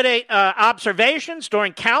eliminate observations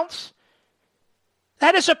during counts.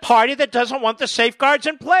 That is a party that doesn't want the safeguards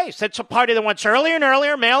in place. It's a party that wants earlier and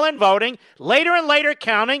earlier mail-in voting, later and later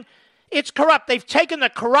counting. It's corrupt. They've taken the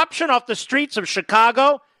corruption off the streets of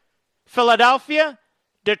Chicago, Philadelphia,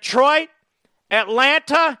 Detroit,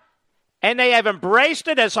 Atlanta, and they have embraced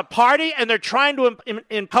it as a party, and they're trying to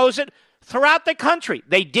impose it throughout the country.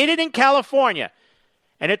 They did it in California,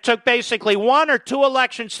 and it took basically 1 or 2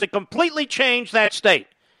 elections to completely change that state,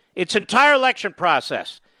 its entire election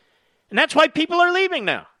process. And that's why people are leaving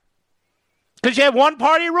now, because you have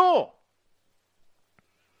one-party rule.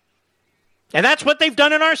 And that's what they've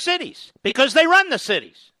done in our cities, because they run the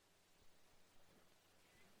cities.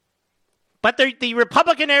 But the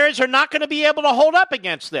Republican areas are not going to be able to hold up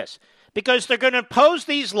against this, because they're going to impose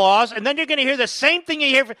these laws, and then you're going to hear the same thing you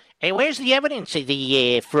hear. Hey, where's the evidence of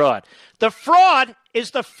the fraud? The fraud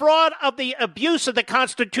is the fraud of the abuse of the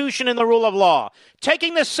Constitution and the rule of law,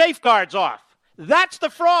 taking the safeguards off. That's the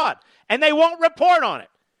fraud, and they won't report on it.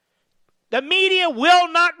 The media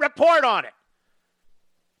will not report on it.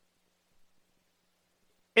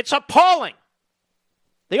 It's appalling.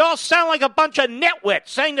 They all sound like a bunch of nitwits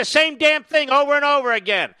saying the same damn thing over and over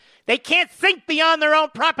again. They can't think beyond their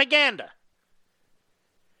own propaganda.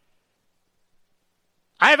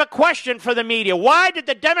 I have a question for the media. Why did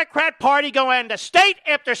the Democrat Party go into state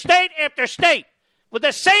after state after state with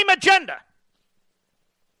the same agenda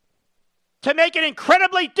to make it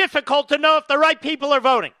incredibly difficult to know if the right people are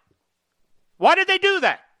voting? Why did they do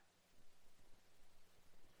that?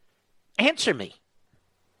 Answer me.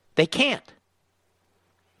 They can't.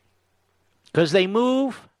 Because they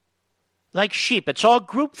move like sheep. It's all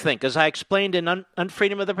groupthink, as I explained in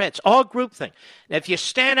Unfreedom of the Press. It's all groupthink. And if you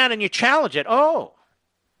stand out and you challenge it,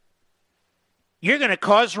 you're going to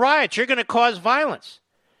cause riots. You're going to cause violence.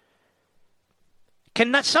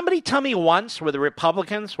 Can somebody tell me once where the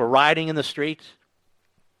Republicans were rioting in the streets?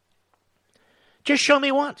 Just show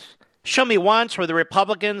me once. Show me once where the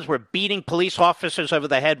Republicans were beating police officers over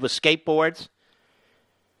the head with skateboards.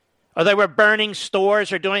 Or they were burning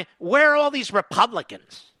stores or doing... Where are all these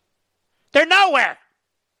Republicans? They're nowhere.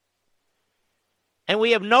 And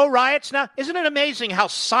we have no riots now. Isn't it amazing how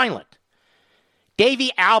silent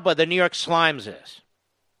Davey Alba, the New York Slimes, is?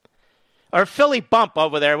 Or Philly Bump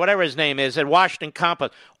over there, whatever his name is, at Washington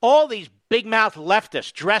Compost. All these big-mouth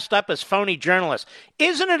leftists dressed up as phony journalists.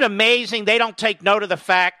 Isn't it amazing they don't take note of the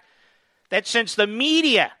fact that since the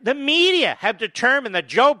media have determined that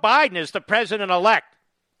Joe Biden is the president-elect,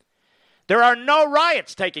 there are no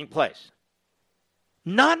riots taking place?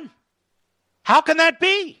 None. How can that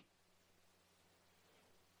be?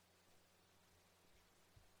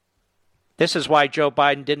 This is why Joe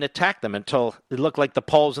Biden didn't attack them until it looked like the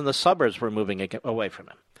polls in the suburbs were moving away from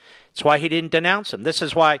him. That's why he didn't denounce him. This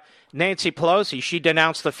is why Nancy Pelosi, she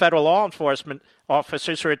denounced the federal law enforcement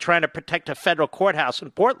officers who are trying to protect a federal courthouse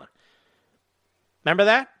in Portland. Remember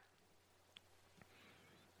that?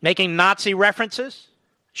 Making Nazi references.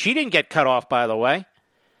 She didn't get cut off, by the way.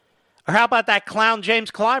 Or how about that clown James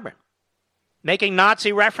Clyburn? Making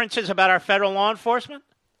Nazi references about our federal law enforcement?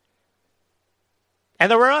 And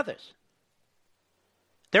there were others.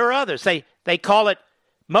 There were others. They call it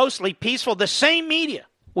mostly peaceful. The same media.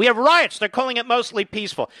 We have riots. They're calling it mostly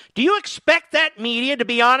peaceful. Do you expect that media to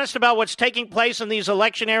be honest about what's taking place in these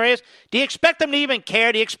election areas? Do you expect them to even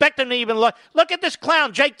care? Do you expect them to even look? Look at this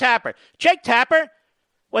clown, Jake Tapper. Jake Tapper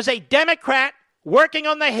was a Democrat working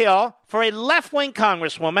on the Hill for a left-wing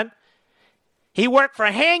congresswoman. He worked for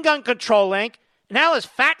Handgun Control Inc. Now his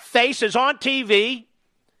fat face is on TV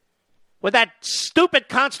with that stupid,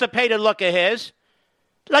 constipated look of his,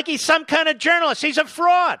 like he's some kind of journalist. He's a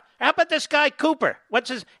fraud. How about this guy Cooper?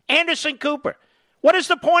 Anderson Cooper? What is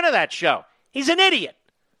the point of that show? He's an idiot.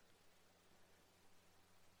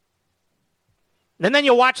 And then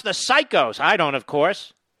you watch the psychos. I don't, of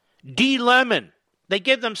course. D. Lemon. They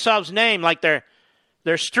give themselves name like their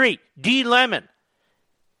street. D. Lemon.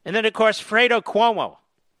 And then, of course, Fredo Cuomo,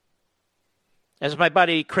 as my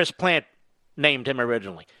buddy Chris Plant named him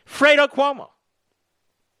originally. Fredo Cuomo.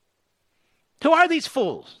 Who are these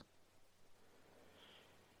fools?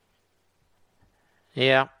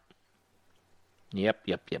 Yeah. Yep.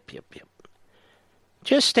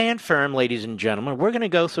 Just stand firm, ladies and gentlemen. We're going to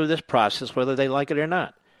go through this process whether they like it or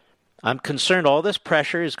not. I'm concerned all this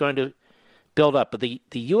pressure is going to build up. But the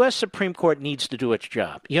U.S. Supreme Court needs to do its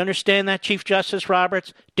job. You understand that, Chief Justice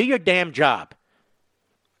Roberts? Do your damn job.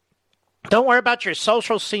 Don't worry about your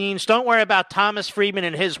social scenes. Don't worry about Thomas Friedman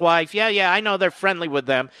and his wife. Yeah, I know they're friendly with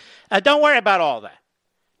them. Don't worry about all that.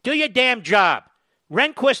 Do your damn job.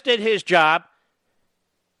 Rehnquist did his job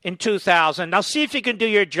in 2000. Now see if you can do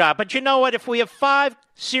your job. But you know what? If we have 5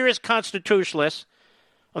 serious constitutionalists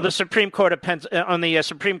on the Supreme Court of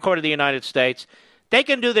Supreme Court of the United States, they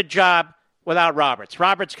can do the job without Roberts.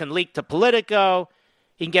 Roberts can leak to Politico.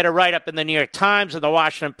 He can get a write-up in the New York Times and the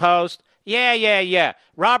Washington Post. Yeah.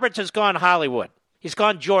 Roberts has gone Hollywood. He's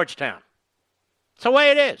gone Georgetown. It's the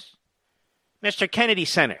way it is. Mr. Kennedy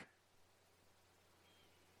Center.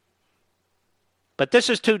 But this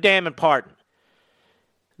is too damn important.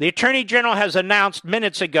 The Attorney General has announced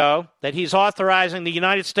minutes ago that he's authorizing the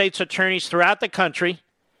United States attorneys throughout the country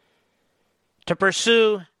to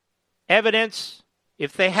pursue evidence,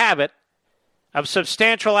 if they have it, of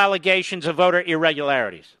substantial allegations of voter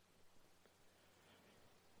irregularities.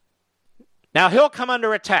 Now, he'll come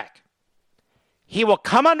under attack. He will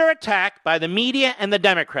come under attack by the media and the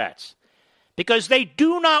Democrats because they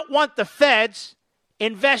do not want the feds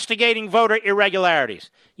investigating voter irregularities.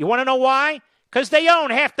 You want to know why? Because they own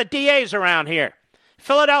half the DAs around here.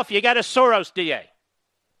 Philadelphia, you got a Soros DA.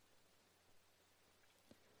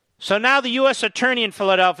 So now the U.S. Attorney in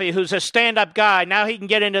Philadelphia, who's a stand-up guy, now he can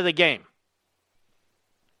get into the game.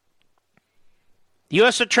 The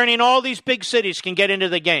U.S. Attorney in all these big cities can get into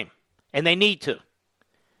the game. And they need to.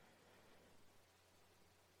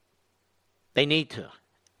 They need to.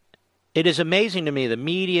 It is amazing to me, the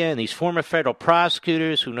media and these former federal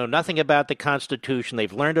prosecutors who know nothing about the Constitution,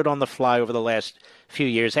 they've learned it on the fly over the last few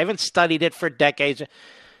years. They haven't studied it for decades.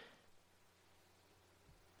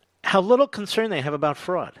 How little concern they have about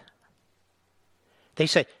fraud. They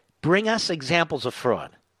say, bring us examples of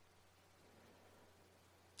fraud.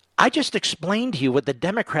 I just explained to you what the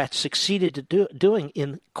Democrats succeeded doing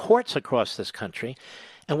in courts across this country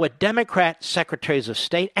and what Democrat secretaries of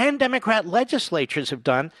state and Democrat legislatures have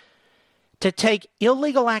done to take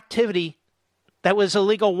illegal activity that was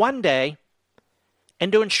illegal one day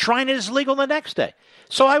and to enshrine it as legal the next day.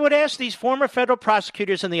 So I would ask these former federal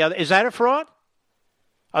prosecutors and the other, is that a fraud?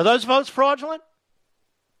 Are those votes fraudulent?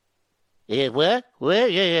 Yeah, what? Well,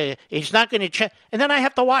 yeah. He's not going to check. And then I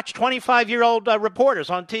have to watch 25-year-old reporters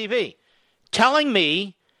on TV telling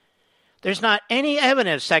me there's not any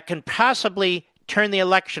evidence that can possibly turn the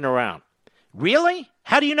election around. Really?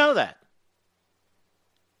 How do you know that?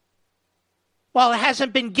 Well, it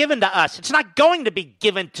hasn't been given to us. It's not going to be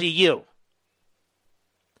given to you.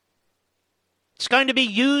 It's going to be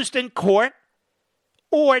used in court,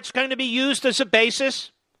 or it's going to be used as a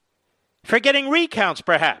basis for getting recounts,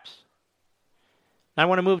 perhaps. I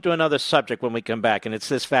want to move to another subject when we come back, and it's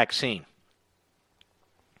this vaccine.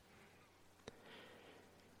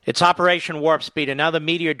 It's Operation Warp Speed, and now the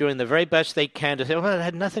media are doing the very best they can to say, well, it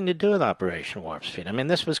had nothing to do with Operation Warp Speed. I mean,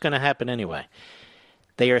 this was going to happen anyway.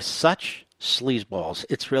 They are such sleazeballs.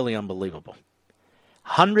 It's really unbelievable.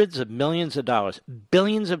 Hundreds of millions of dollars,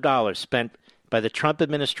 billions of dollars spent by the Trump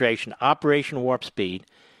administration, Operation Warp Speed,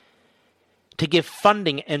 to give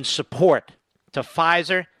funding and support to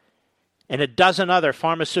Pfizer and a dozen other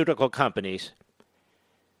pharmaceutical companies,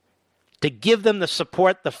 to give them the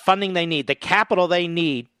support, the funding they need, the capital they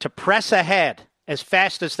need to press ahead as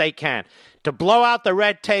fast as they can, to blow out the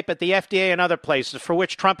red tape at the FDA and other places for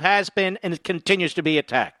which Trump has been and continues to be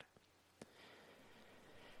attacked.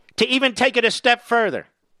 To even take it a step further,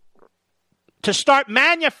 to start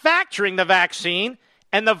manufacturing the vaccine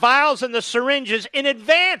and the vials and the syringes in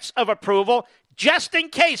advance of approval, just in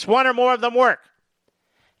case one or more of them work.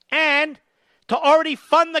 And to already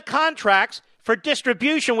fund the contracts for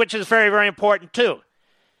distribution, which is very, very important too.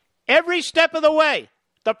 Every step of the way,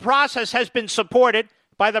 the process has been supported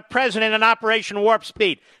by the president in Operation Warp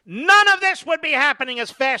Speed. None of this would be happening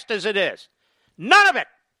as fast as it is. None of it.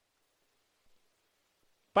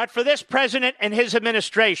 But for this president and his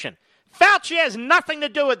administration, Fauci has nothing to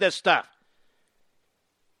do with this stuff.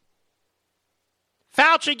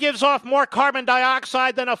 Fauci gives off more carbon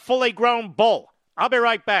dioxide than a fully grown bull. I'll be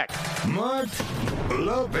right back. Mark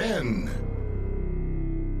Levin.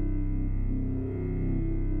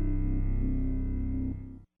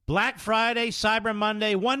 Black Friday, Cyber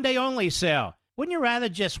Monday, one day only sale. Wouldn't you rather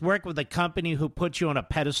just work with a company who puts you on a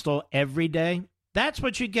pedestal every day? That's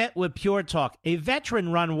what you get with Pure Talk, a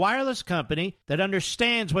veteran-run wireless company that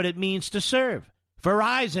understands what it means to serve.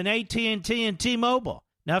 Verizon, AT&T, and T-Mobile.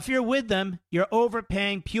 Now, if you're with them, you're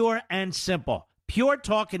overpaying pure and simple. Pure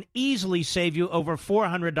Talk can easily save you over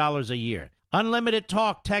 $400 a year. Unlimited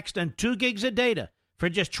talk, text, and 2 gigs of data for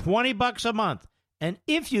just $20 a month. And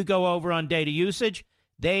if you go over on data usage,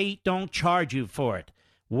 they don't charge you for it.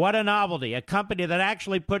 What a novelty, a company that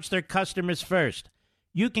actually puts their customers first.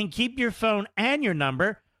 You can keep your phone and your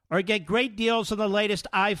number or get great deals on the latest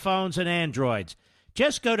iPhones and Androids.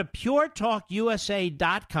 Just go to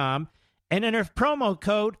puretalkusa.com and enter promo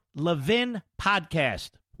code Levin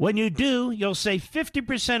Podcast. When you do, you'll save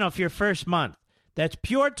 50% off your first month. That's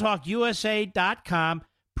puretalkusa.com,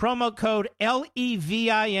 promo code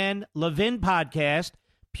LEVIN, Levin Podcast.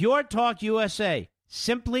 Pure Talk USA,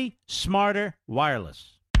 simply smarter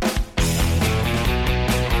wireless.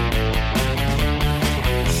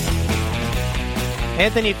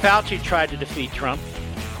 Anthony Fauci tried to defeat Trump.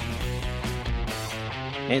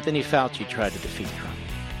 Anthony Fauci tried to defeat Trump.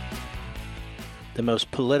 The most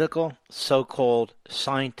political, so-called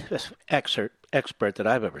scientific expert that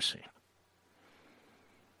I've ever seen.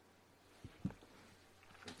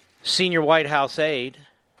 Senior White House aide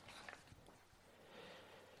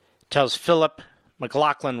tells Philip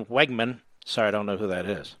McLaughlin Wegman, sorry, I don't know who that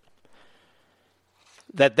is,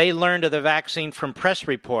 that they learned of the vaccine from press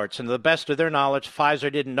reports, and to the best of their knowledge,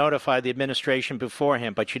 Pfizer didn't notify the administration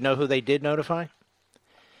beforehand. But you know who they did notify?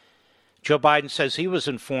 Joe Biden says he was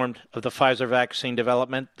informed of the Pfizer vaccine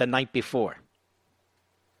development the night before.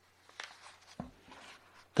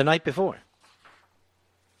 The night before.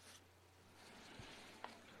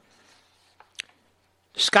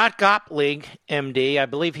 Scott Gottlieb, MD, I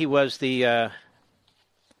believe he was the,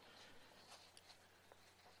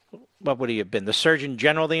 what would he have been? The Surgeon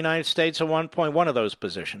General of the United States at one point, one of those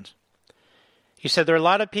positions. He said there are a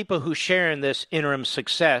lot of people who share in this interim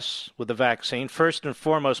success with the vaccine. First and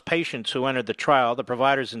foremost, patients who entered the trial, the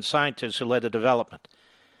providers and scientists who led the development.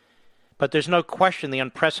 But there's no question the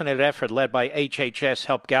unprecedented effort led by HHS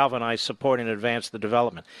helped galvanize, support, and advance the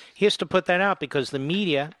development. He has to put that out because the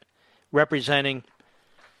media representing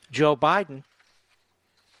Joe Biden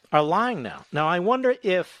are lying now. Now, I wonder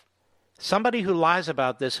if somebody who lies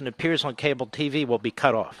about this and appears on cable TV will be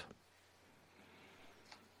cut off.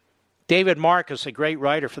 David Marcus, a great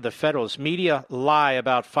writer for the Federalist, media lie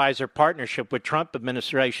about Pfizer partnership with Trump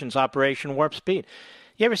administration's Operation Warp Speed.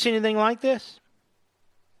 You ever seen anything like this?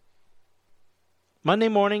 Monday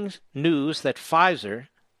morning's news that Pfizer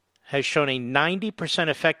has shown a 90%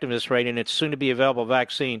 effectiveness rate in its soon-to-be-available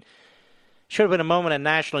vaccine should have been a moment of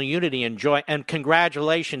national unity and joy, and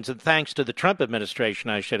congratulations and thanks to the Trump administration,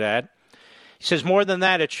 I should add. He says more than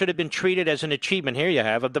that, it should have been treated as an achievement, here you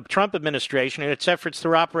have, of the Trump administration and its efforts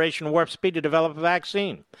through Operation Warp Speed to develop a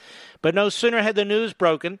vaccine. But no sooner had the news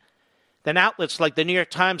broken than outlets like the New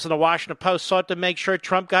York Times and the Washington Post sought to make sure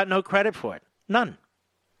Trump got no credit for it. None.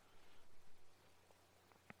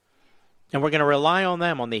 And we're going to rely on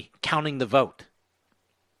them on the counting the vote.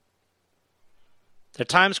 The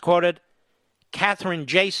Times quoted Catherine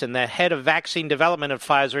Jason, the head of vaccine development at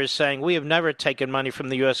Pfizer, is saying, we have never taken money from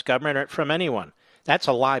the U.S. government or from anyone. That's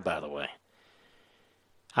a lie, by the way.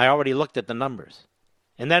 I already looked at the numbers.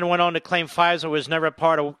 And then went on to claim Pfizer was never a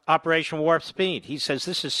part of Operation Warp Speed. He says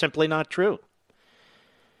this is simply not true.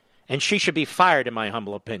 And she should be fired, in my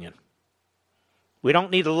humble opinion. We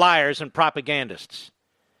don't need liars and propagandists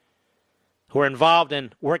who are involved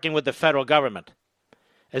in working with the federal government.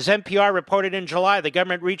 As NPR reported in July, the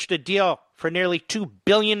government reached a deal for nearly $2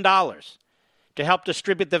 billion to help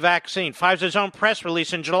distribute the vaccine. Pfizer's own press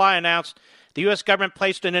release in July announced the U.S. government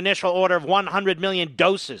placed an initial order of 100 million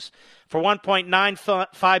doses for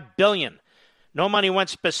 $1.95 billion. No money went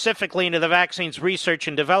specifically into the vaccine's research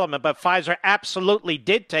and development, but Pfizer absolutely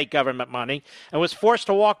did take government money and was forced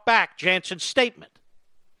to walk back Janssen's statement.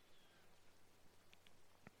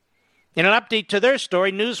 In an update to their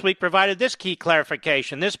story, Newsweek provided this key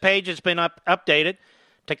clarification. This page has been updated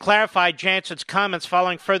to clarify Janssen's comments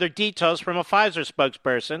following further details from a Pfizer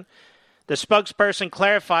spokesperson. The spokesperson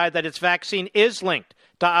clarified that its vaccine is linked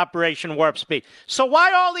to Operation Warp Speed. So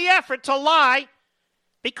why all the effort to lie?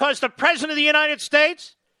 Because the President of the United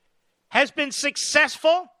States has been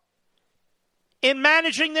successful in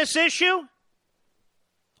managing this issue?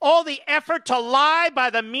 All the effort to lie by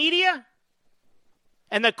the media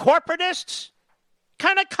and the corporatists? What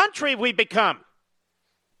kind of country have we become?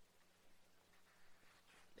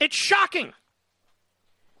 It's shocking.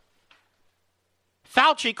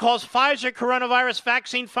 Fauci calls Pfizer coronavirus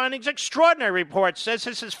vaccine findings extraordinary, report says.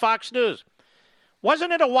 This is Fox News.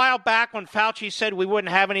 Wasn't it a while back when Fauci said we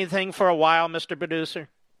wouldn't have anything for a while, Mr. Producer?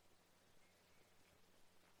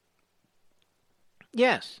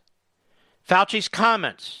 Yes. Fauci's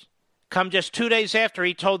comments come just 2 days after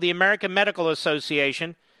he told the American Medical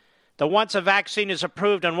Association that once a vaccine is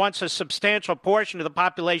approved and once a substantial portion of the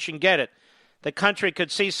population get it, the country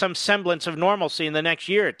could see some semblance of normalcy in the next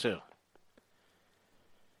year or two.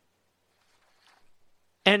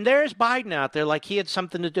 And there's Biden out there like he had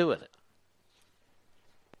something to do with it.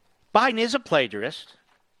 Biden is a plagiarist.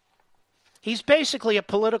 He's basically a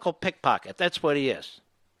political pickpocket. That's what he is.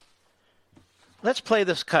 Let's play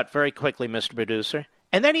this cut very quickly, Mr. Producer.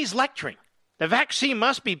 And then he's lecturing. The vaccine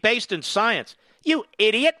must be based in science. You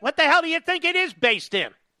idiot. What the hell do you think it is based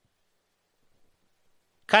in?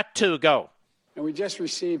 Cut 2, go. And we just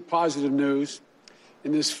received positive news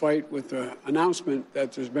in this fight with the announcement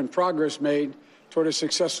that there's been progress made toward a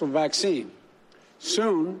successful vaccine.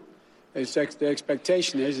 Soon, the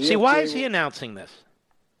expectation is... See, why is he announcing this?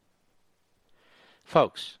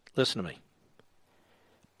 Folks, listen to me.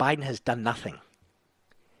 Biden has done nothing.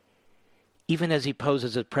 Even as he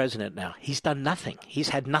poses as president now, he's done nothing. He's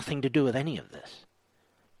had nothing to do with any of this.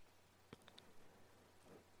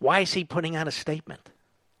 Why is he putting out a statement?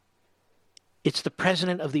 It's the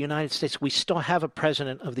president of the United States. We still have a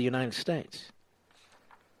president of the United States.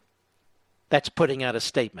 That's putting out a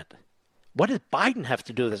statement. What does Biden have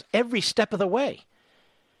to do with this? Every step of the way.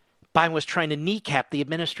 Biden was trying to kneecap the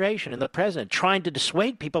administration and the president, trying to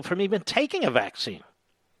dissuade people from even taking a vaccine.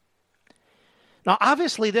 Now,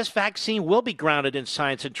 obviously, this vaccine will be grounded in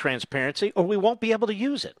science and transparency, or we won't be able to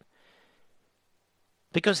use it.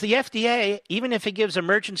 Because the FDA, even if it gives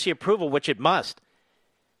emergency approval, which it must,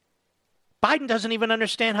 Biden doesn't even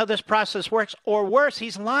understand how this process works, or worse,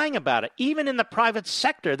 he's lying about it. Even in the private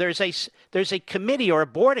sector, there's a committee or a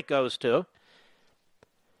board it goes to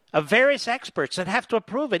of various experts that have to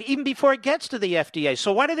approve it even before it gets to the FDA.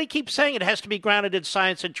 So why do they keep saying it has to be grounded in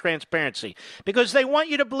science and transparency? Because they want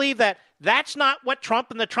you to believe that that's not what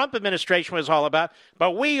Trump and the Trump administration was all about,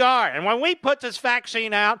 but we are. And when we put this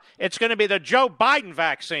vaccine out, it's going to be the Joe Biden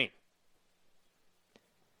vaccine.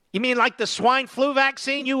 You mean like the swine flu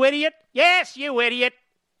vaccine, you idiot? Yes, you idiot.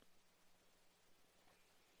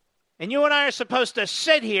 And you and I are supposed to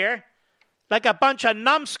sit here like a bunch of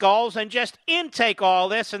numbskulls and just intake all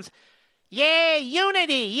this and, yay,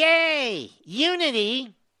 unity, yay,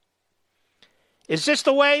 unity. Is this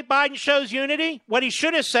the way Biden shows unity? What he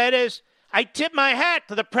should have said is, I tip my hat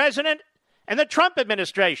to the president and the Trump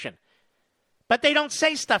administration. But they don't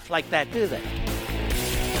say stuff like that, do they?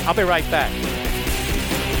 I'll be right back.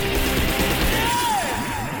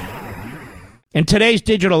 In today's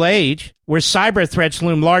digital age, where cyber threats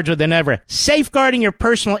loom larger than ever, safeguarding your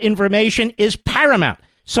personal information is paramount.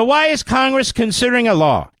 So why is Congress considering a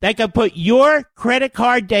law that could put your credit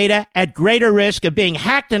card data at greater risk of being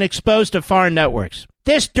hacked and exposed to foreign networks?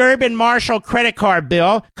 This Durbin-Marshall credit card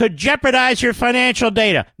bill could jeopardize your financial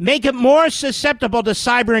data, make it more susceptible to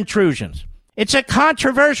cyber intrusions. It's a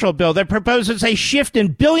controversial bill that proposes a shift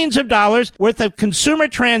in billions of dollars worth of consumer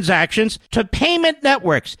transactions to payment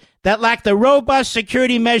networks that lack the robust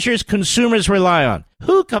security measures consumers rely on.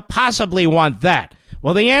 Who could possibly want that?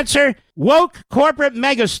 Well, the answer? Woke corporate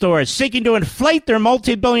megastores seeking to inflate their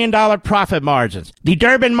multi-billion-dollar profit margins. The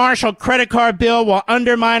Durbin-Marshall credit card bill will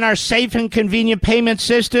undermine our safe and convenient payment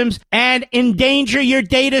systems and endanger your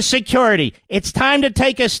data security. It's time to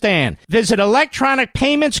take a stand. Visit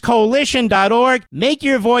electronicpaymentscoalition.org. Make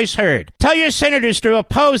your voice heard. Tell your senators to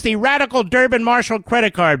oppose the radical Durbin-Marshall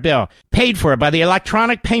credit card bill, paid for by the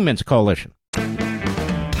Electronic Payments Coalition.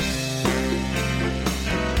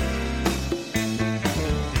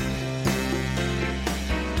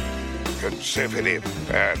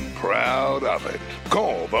 Conservative and proud of it.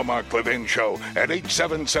 Call the Mark Levin Show at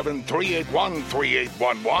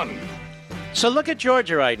 877-381-3811. So look at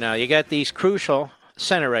Georgia right now. You got these crucial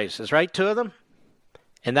Senate races, right? 2 of them.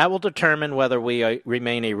 And that will determine whether we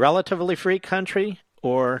remain a relatively free country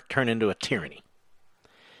or turn into a tyranny.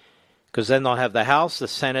 Because then they'll have the House, the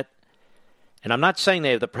Senate, and I'm not saying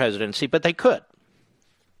they have the presidency, but they could.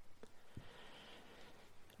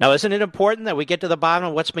 Now, isn't it important that we get to the bottom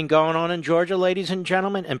of what's been going on in Georgia, ladies and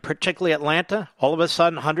gentlemen, and particularly Atlanta? All of a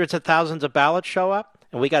sudden, hundreds of thousands of ballots show up,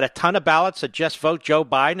 and we got a ton of ballots that just vote Joe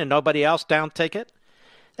Biden and nobody else down ticket?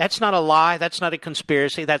 That's not a lie. That's not a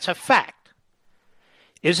conspiracy. That's a fact.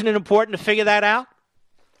 Isn't it important to figure that out?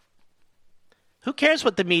 Who cares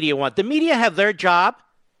what the media want? The media have their job,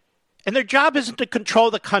 and their job isn't to control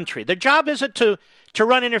the country. Their job isn't to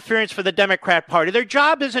run interference for the Democrat Party. Their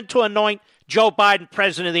job isn't to anoint Joe Biden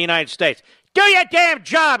president of the United States. Do your damn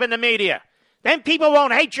job in the media. Then people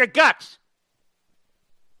won't hate your guts.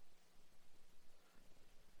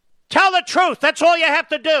 Tell the truth. That's all you have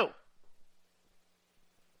to do.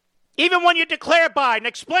 Even when you declare Biden,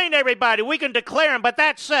 explain to everybody, we can declare him, but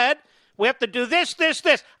that said, we have to do this, this,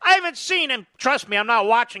 this. I haven't seen him. Trust me, I'm not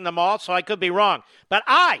watching them all, so I could be wrong. But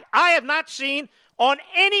I have not seen on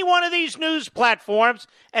any one of these news platforms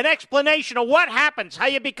an explanation of what happens, how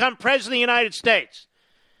you become president of the United States.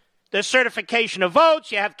 The certification of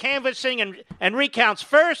votes, you have canvassing and recounts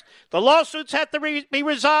first. The lawsuits have to be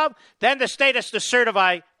resolved. Then the state has to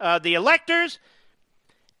certify the electors.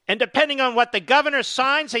 And depending on what the governor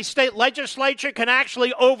signs, a state legislature can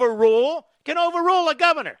actually overrule a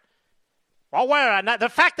governor. Well, the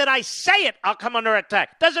fact that I say it, I'll come under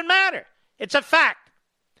attack. Doesn't matter. It's a fact.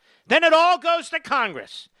 Then it all goes to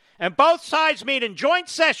Congress. And both sides meet in joint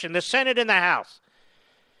session, the Senate and the House.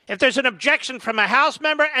 If there's an objection from a House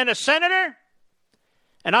member and a senator,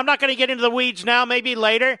 and I'm not going to get into the weeds now, maybe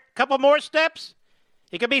later, a couple more steps,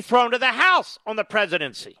 he can be thrown to the House on the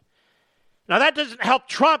presidency. Now, that doesn't help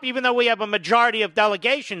Trump, even though we have a majority of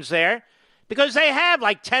delegations there, because they have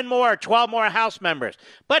like 10 more or 12 more House members.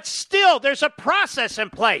 But still, there's a process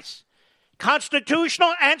in place,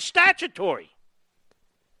 constitutional and statutory.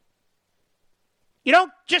 You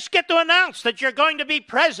don't just get to announce that you're going to be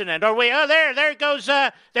president, or there goes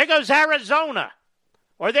Arizona,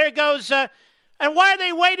 or there goes, and why are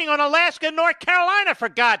they waiting on Alaska and North Carolina, for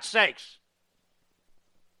God's sakes?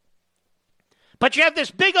 But you have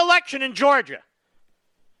this big election in Georgia.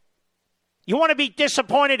 You want to be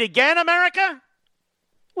disappointed again, America?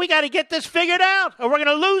 We got to get this figured out, or we're going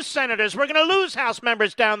to lose senators, we're going to lose House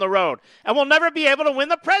members down the road, and we'll never be able to win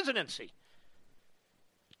the presidency.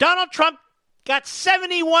 Donald Trump got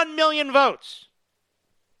 71 million votes.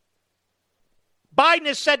 Biden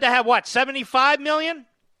is said to have, 75 million?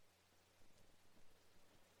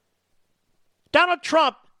 Donald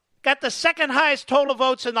Trump got the second highest total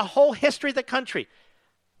votes in the whole history of the country.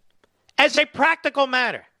 As a practical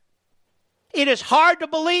matter, it is hard to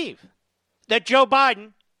believe that Joe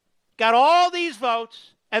Biden got all these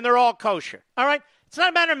votes and they're all kosher. All right? It's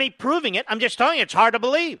not a matter of me proving it. I'm just telling you it's hard to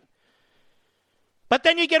believe. But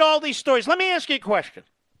then you get all these stories. Let me ask you a question.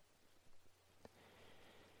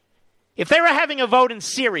 If they were having a vote in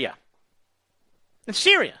Syria,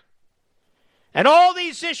 and all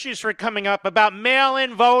these issues were coming up about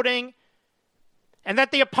mail-in voting, and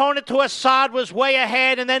that the opponent to Assad was way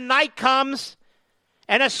ahead, and then night comes,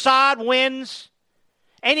 and Assad wins,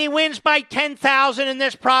 and he wins by 10,000 in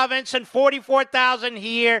this province, and 44,000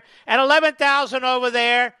 here, and 11,000 over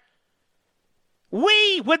there,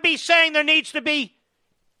 we would be saying there needs to be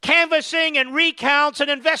canvassing and recounts and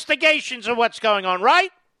investigations of what's going on, right?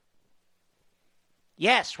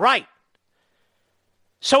 Yes, right.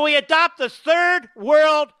 So we adopt the third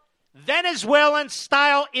world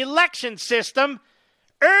Venezuelan-style election system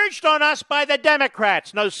urged on us by the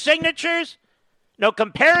Democrats. No signatures, no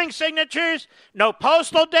comparing signatures, no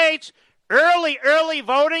postal dates, early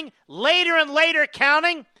voting, later and later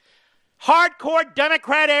counting. Hardcore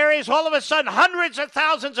Democrat areas, all of a sudden hundreds of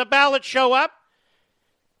thousands of ballots show up.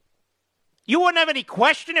 You wouldn't have any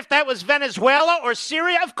question if that was Venezuela or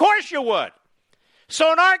Syria? Of course you would.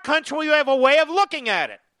 So in our country, we have a way of looking at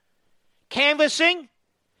it. Canvassing,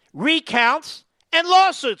 recounts, and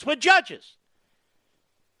lawsuits with judges.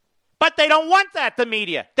 But they don't want that, the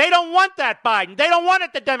media. They don't want that, Biden. They don't want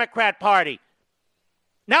it, the Democrat Party.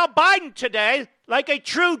 Now Biden today, like a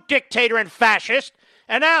true dictator and fascist,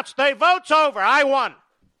 announced the vote's over. I won.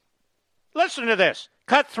 Listen to this.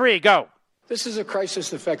 Cut 3, go. This is a crisis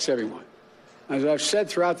that affects everyone. As I've said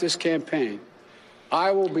throughout this campaign,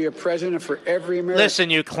 I will be a president for every American. Listen,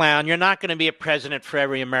 you clown, you're not going to be a president for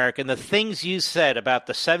every American. The things you said about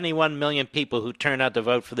the 71 million people who turned out to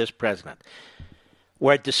vote for this president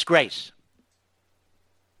were a disgrace.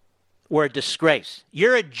 Were a disgrace.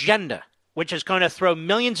 Your agenda, which is going to throw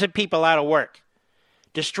millions of people out of work,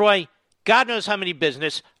 destroy God knows how many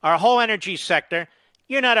business, our whole energy sector.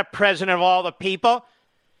 You're not a president of all the people.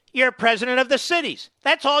 You're a president of the cities.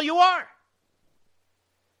 That's all you are.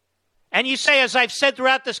 And you say, as I've said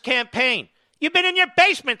throughout this campaign, you've been in your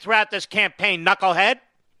basement throughout this campaign, knucklehead.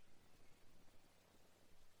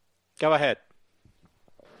 Go ahead.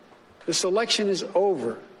 This election is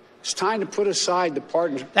over. It's time to put aside the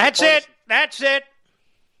partisan. That's it. That's it.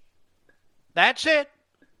 That's it.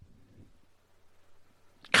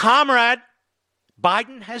 Comrade,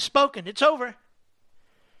 Biden has spoken. It's over.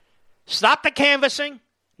 Stop the canvassing.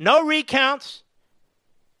 No recounts.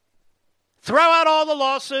 Throw out all the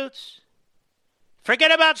lawsuits.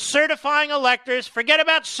 Forget about certifying electors. Forget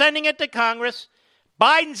about sending it to Congress.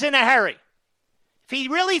 Biden's in a hurry. If he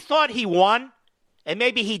really thought he won, and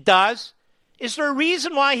maybe he does, is there a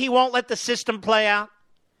reason why he won't let the system play out?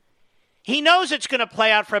 He knows it's going to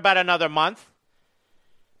play out for about another month.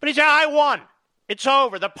 But he said, I won. It's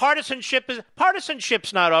over. The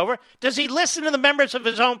partisanship's not over. Does he listen to the members of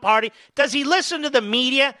his own party? Does he listen to the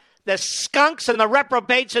media, the skunks and the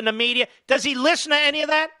reprobates in the media? Does he listen to any of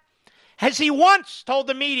that? Has he once told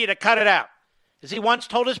the media to cut it out? Has he once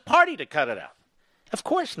told his party to cut it out? Of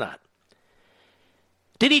course not.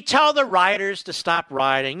 Did he tell the rioters to stop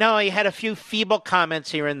rioting? No, he had a few feeble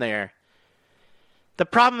comments here and there. The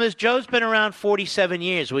problem is Joe's been around 47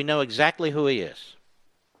 years. We know exactly who he is.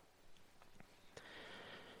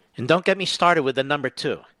 And don't get me started with the number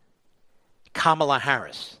 2, Kamala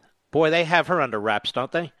Harris. Boy, they have her under wraps,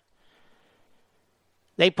 don't they?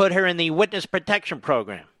 They put her in the Witness Protection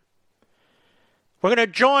Program. We're going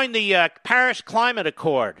to join the Paris Climate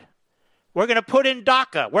Accord. We're going to put in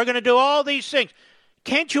DACA. We're going to do all these things.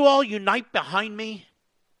 Can't you all unite behind me?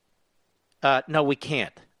 No, we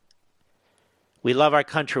can't. We love our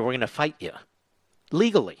country. We're going to fight you.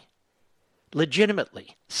 Legally,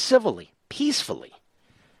 legitimately, civilly, peacefully.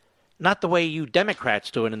 Not the way you Democrats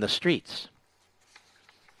do it in the streets.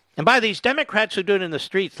 And by these Democrats who do it in the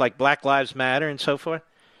streets, like Black Lives Matter and so forth,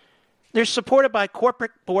 they're supported by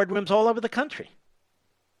corporate boardrooms all over the country.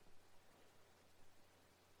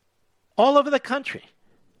 All over the country.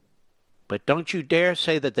 But don't you dare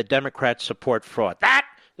say that the Democrats support fraud.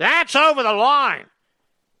 That's over the line.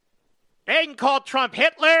 They can call Trump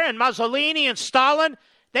Hitler and Mussolini and Stalin.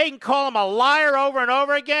 They can call him a liar over and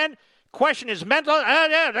over again. Question his mental.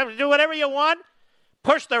 Do whatever you want.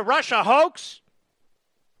 Push the Russia hoax.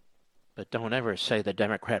 But don't ever say the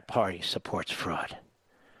Democrat Party supports fraud.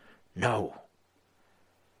 No.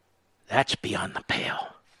 That's beyond the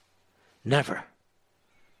pale. Never.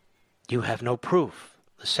 You have no proof.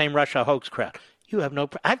 The same Russia hoax crowd. You have no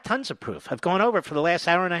proof. I have tons of proof. I've gone over it for the last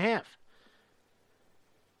hour and a half.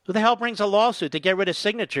 Who the hell brings a lawsuit to get rid of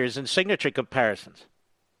signatures and signature comparisons?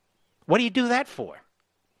 What do you do that for?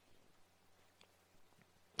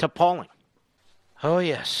 It's appalling. Oh,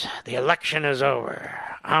 yes, the election is over.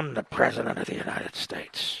 I'm the President of the United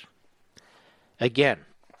States. Again,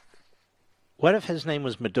 what if his name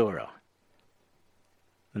was Maduro?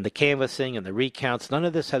 And the canvassing and the recounts, none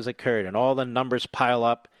of this has occurred, and all the numbers pile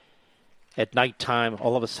up at nighttime.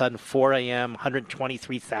 All of a sudden, 4 a.m.,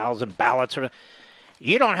 123,000 ballots.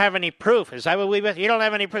 You don't have any proof. Is that what you don't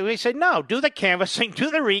have any proof? We said, no, do the canvassing, do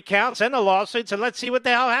the recounts and the lawsuits, and let's see what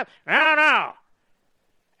the hell happened. No.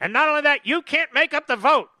 And not only that, you can't make up the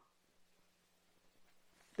vote.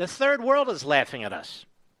 The third world is laughing at us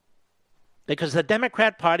because the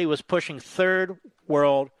Democrat Party was pushing third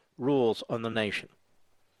world rules on the nation.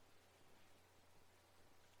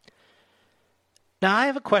 Now, I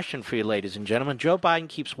have a question for you, ladies and gentlemen. Joe Biden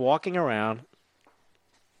keeps walking around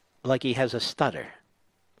like he has a stutter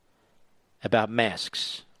about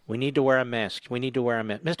masks. We need to wear a mask. We need to wear a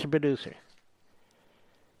mask. Mr. Producer,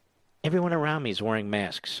 everyone around me is wearing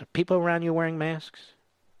masks. Are people around you wearing masks?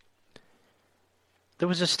 There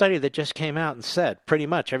was a study that just came out and said pretty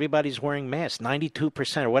much everybody's wearing masks,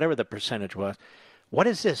 92% or whatever the percentage was. What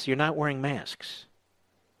is this? You're not wearing masks.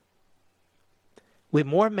 We have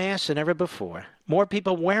more masks than ever before, more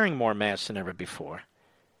people wearing more masks than ever before.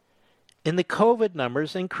 And the COVID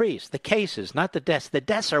numbers increase. The cases, not the deaths. The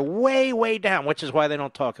deaths are way, way down, which is why they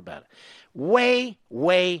don't talk about it. Way,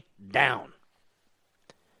 way down.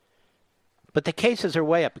 But the cases are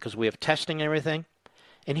way up because we have testing and everything.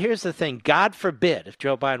 And here's the thing. God forbid if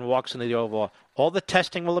Joe Biden walks into the Oval, all the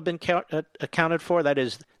testing will have been accounted for. That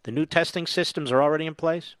is, the new testing systems are already in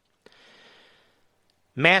place.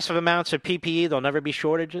 Massive amounts of PPE, there'll never be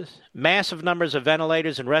shortages. Massive numbers of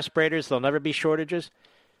ventilators and respirators, there'll never be shortages.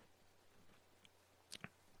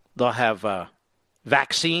 They'll have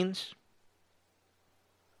vaccines.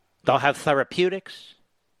 They'll have therapeutics.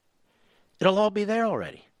 It'll all be there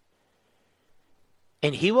already.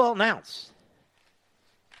 And he will announce,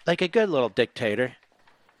 like a good little dictator,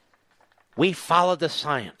 we followed the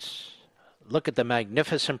science. Look at the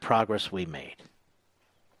magnificent progress we made.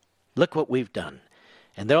 Look what we've done.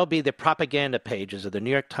 And there'll be the propaganda pages of the New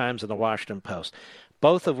York Times and the Washington Post,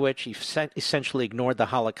 both of which essentially ignored the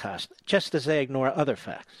Holocaust, just as they ignore other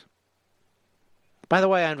facts. By the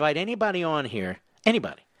way, I invite anybody on here,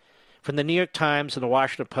 anybody, from the New York Times and the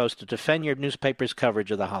Washington Post to defend your newspaper's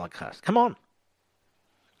coverage of the Holocaust. Come on.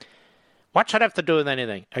 What should I have to do with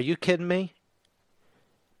anything? Are you kidding me?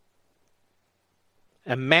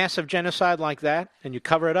 A massive genocide like that, and you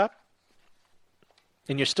cover it up?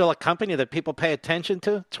 And you're still a company that people pay attention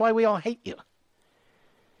to? That's why we all hate you.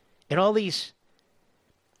 And all these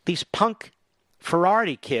punk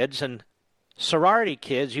sorority kids and sorority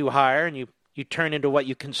kids you hire and you turn into what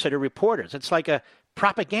you consider reporters. It's like a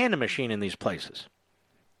propaganda machine in these places.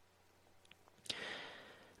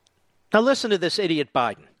 Now listen to this idiot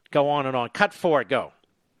Biden. Go on and on. Cut 4, go.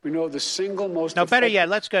 We know the single most... No, better yet,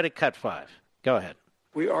 let's go to cut 5. Go ahead.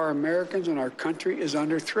 We are Americans and our country is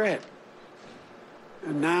under threat.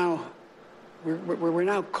 And now, we're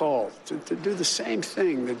now called to do the same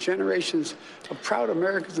thing that generations of proud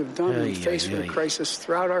Americans have done in the face of the crisis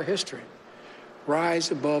throughout our history.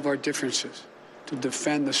 Rise above our differences to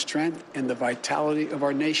defend the strength and the vitality of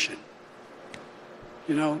our nation.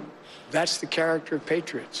 You know, that's the character of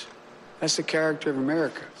patriots. That's the character of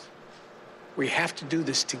Americans. We have to do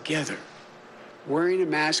this together. Wearing a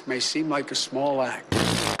mask may seem like a small act.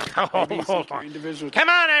 Come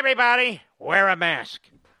on, everybody. Wear a mask.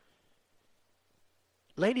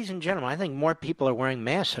 Ladies and gentlemen, I think more people are wearing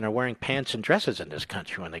masks than are wearing pants and dresses in this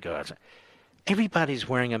country when they go outside. Everybody's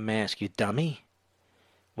wearing a mask, you dummy.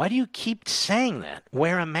 Why do you keep saying that?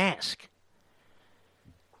 Wear a mask.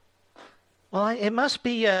 Well, it must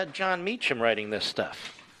be John Meacham writing this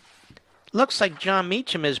stuff. Looks like John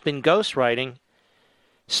Meacham has been ghostwriting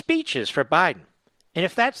speeches for Biden. And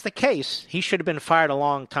if that's the case, he should have been fired a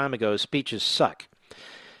long time ago. His speeches suck.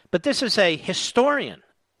 But this is a historian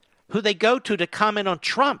who they go to comment on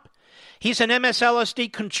Trump. He's an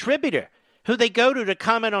MSLSD contributor who they go to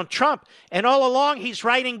comment on Trump. And all along, he's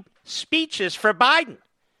writing speeches for Biden.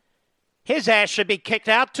 His ass should be kicked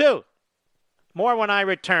out, too. More when I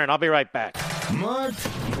return. I'll be right back. Mark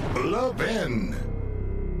Levin.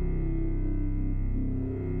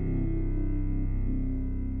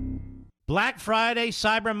 Black Friday,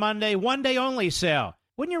 Cyber Monday, one day only sale.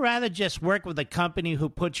 Wouldn't you rather just work with a company who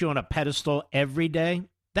puts you on a pedestal every day?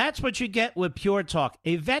 That's what you get with Pure Talk,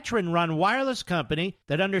 a veteran-run wireless company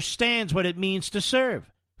that understands what it means to serve.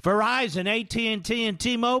 Verizon, AT&T, and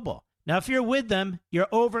T-Mobile. Now, if you're with them, you're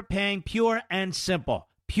overpaying pure and simple.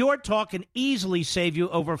 Pure Talk can easily save you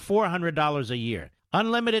over $400 a year.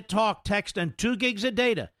 Unlimited talk, text, and 2 gigs of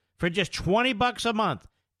data for just $20 a month.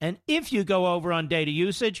 And if you go over on data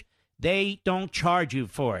usage, they don't charge you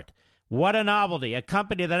for it. What a novelty, a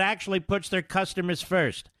company that actually puts their customers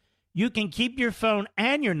first. You can keep your phone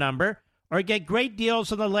and your number or get great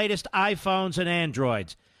deals on the latest iPhones and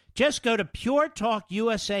Androids. Just go to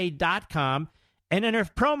puretalkusa.com and enter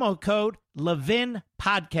promo code Levin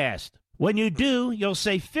Podcast. When you do, you'll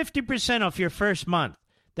save 50% off your first month.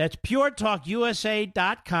 That's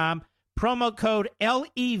puretalkusa.com, promo code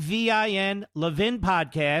LEVIN, Levin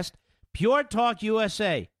Podcast. Pure Talk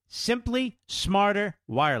USA. Simply smarter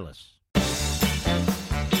wireless.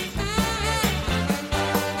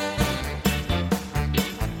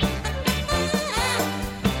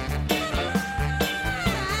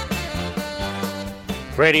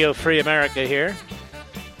 Radio Free America here.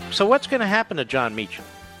 So what's going to happen to John Meacham?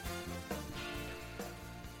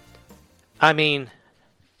 I mean,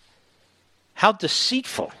 how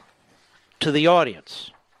deceitful to the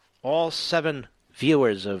audience. All 7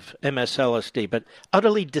 viewers of MSLSD, but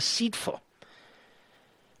utterly deceitful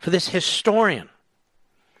for this historian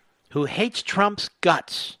who hates Trump's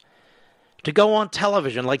guts to go on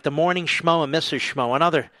television like the Morning Schmo and Mrs. Schmo and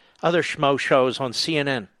other schmo shows on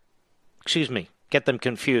CNN. Excuse me, get them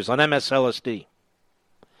confused, on MSLSD.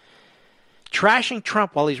 Trashing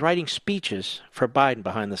Trump while he's writing speeches for Biden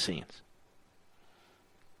behind the scenes.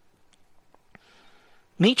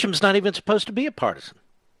 Meacham's not even supposed to be a partisan.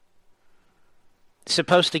 He's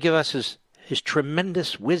supposed to give us his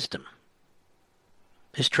tremendous wisdom.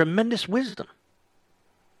 His tremendous wisdom.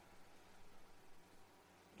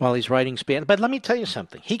 While he's writing speeches. But let me tell you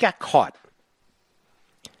something. He got caught.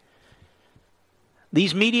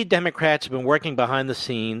 These media Democrats have been working behind the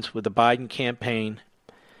scenes with the Biden campaign,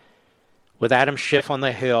 with Adam Schiff on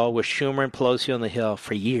the Hill, with Schumer and Pelosi on the Hill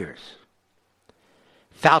for years.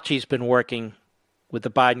 Fauci's been working with the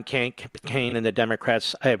Biden campaign and the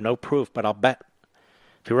Democrats. I have no proof, but I'll bet.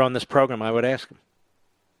 If he were on this program, I would ask him.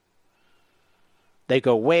 They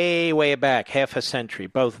go way, way back, half a century,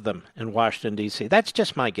 both of them in Washington, D.C. That's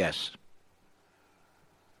just my guess.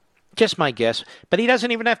 Just my guess. But he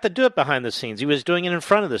doesn't even have to do it behind the scenes. He was doing it in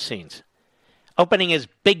front of the scenes. Opening his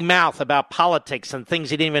big mouth about politics and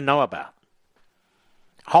things he didn't even know about.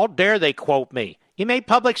 How dare they quote me? You made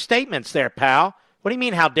public statements there, pal. What do you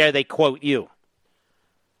mean, how dare they quote you?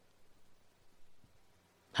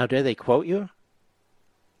 How dare they quote you?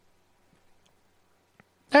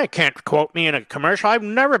 They can't quote me in a commercial. I've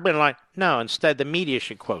never been like... No, instead the media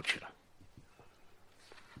should quote you.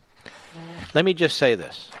 Let me just say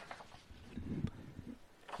this.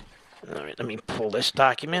 All right, let me pull this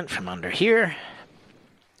document from under here.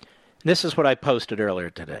 This is what I posted earlier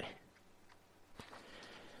today.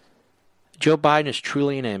 Joe Biden is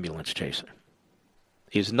truly an ambulance chaser.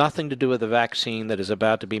 He has nothing to do with the vaccine that is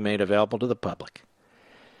about to be made available to the public.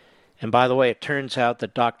 And by the way, it turns out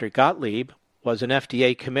that Dr. Gottlieb was an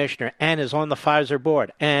FDA commissioner and is on the Pfizer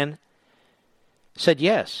board and said,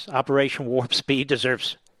 yes, Operation Warp Speed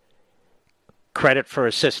deserves credit for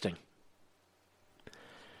assisting.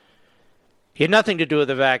 He had nothing to do with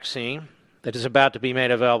the vaccine that is about to be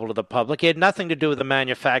made available to the public. He had nothing to do with the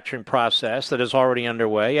manufacturing process that is already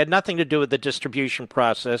underway. He had nothing to do with the distribution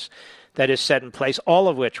process that is set in place, all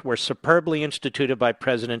of which were superbly instituted by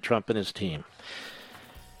President Trump and his team.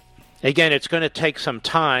 Again, it's going to take some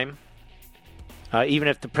time, even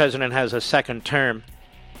if the president has a second term,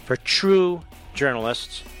 for true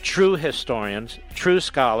journalists, true historians, true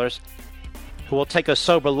scholars, who will take a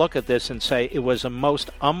sober look at this and say it was a most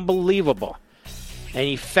unbelievable and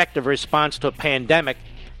effective response to a pandemic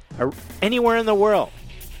anywhere in the world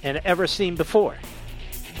and ever seen before.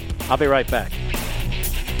 I'll be right back.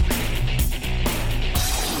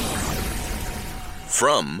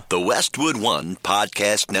 From the Westwood One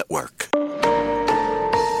Podcast Network.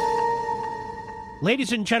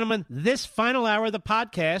 Ladies and gentlemen, this final hour of the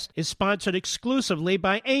podcast is sponsored exclusively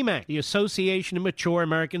by AMAC, the Association of Mature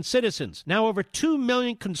American Citizens. Now over 2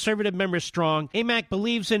 million conservative members strong, AMAC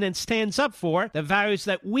believes in and stands up for the values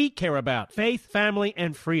that we care about: faith, family,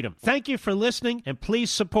 and freedom. Thank you for listening, and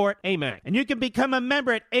please support AMAC. And you can become a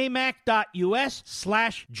member at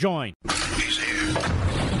amac.us/join. He's here.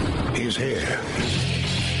 He's here.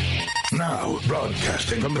 Now,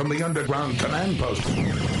 broadcasting from the underground command post,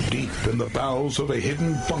 deep in the bowels of a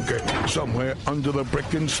hidden bunker, somewhere under the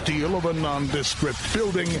brick and steel of a nondescript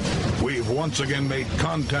building, we've once again made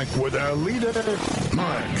contact with our leader,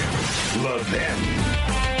 Mark Levin.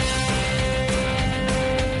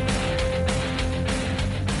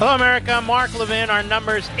 Hello, America. I'm Mark Levin. Our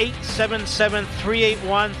number is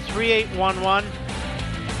 877-381-3811.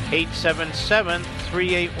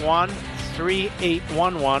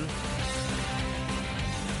 877-381-3811.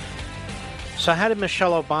 So how did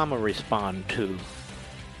Michelle Obama respond to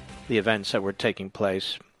the events that were taking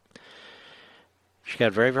place? She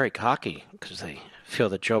got very, very cocky because they feel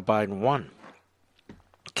that Joe Biden won. A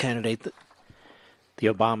candidate that the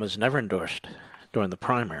Obamas never endorsed during the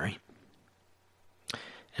primary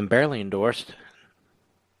and barely endorsed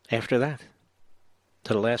after that,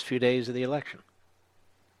 to the last few days of the election.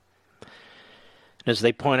 As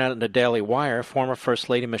they point out in the Daily Wire, former First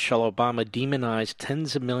Lady Michelle Obama demonized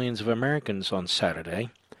tens of millions of Americans on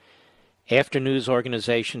Saturday after news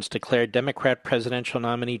organizations declared Democrat presidential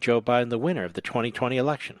nominee Joe Biden the winner of the 2020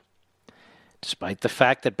 election, despite the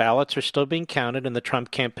fact that ballots are still being counted and the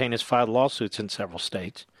Trump campaign has filed lawsuits in several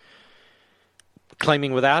states,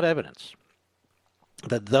 claiming without evidence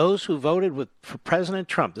that those who voted for President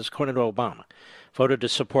Trump, this according to Obama, voted to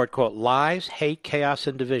support, quote, lies, hate, chaos,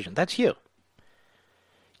 and division. That's you.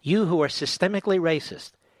 You who are systemically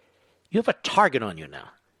racist, you have a target on you now.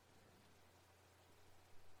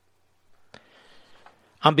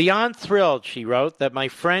 I'm beyond thrilled, she wrote, that my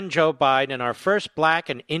friend Joe Biden, our first black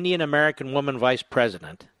and Indian American woman vice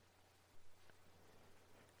president,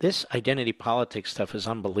 This identity politics stuff is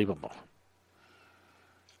unbelievable.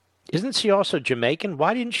 Isn't she also Jamaican?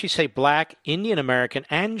 Why didn't she say black, Indian American,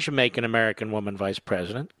 and Jamaican American woman vice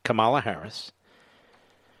president, Kamala Harris,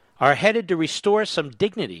 are headed to restore some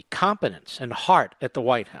dignity, competence, and heart at the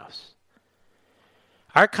White House?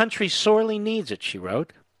 Our country sorely needs it, she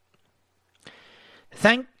wrote.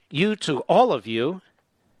 Thank you to all of you.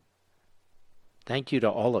 Thank you to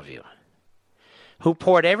all of you who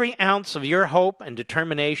poured every ounce of your hope and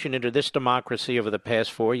determination into this democracy over the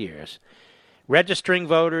past 4 years. Registering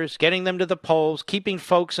voters, getting them to the polls, keeping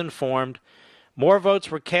folks informed. More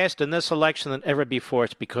votes were cast in this election than ever before.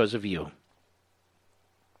 It's because of you.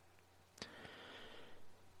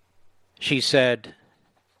 She said,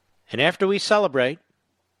 and after we celebrate,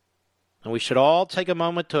 and we should all take a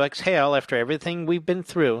moment to exhale after everything we've been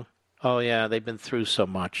through. Oh, yeah, they've been through so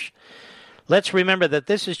much. Let's remember that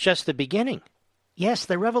this is just the beginning. Yes,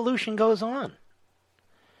 the revolution goes on.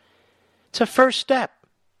 It's a first step.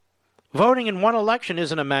 Voting in one election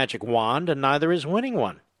isn't a magic wand, and neither is winning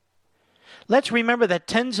one. Let's remember that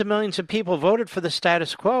tens of millions of people voted for the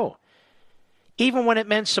status quo, even when it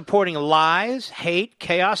meant supporting lies, hate,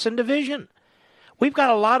 chaos, and division. We've got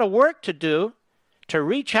a lot of work to do to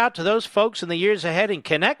reach out to those folks in the years ahead and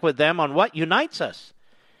connect with them on what unites us.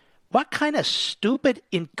 What kind of stupid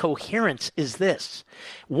incoherence is this?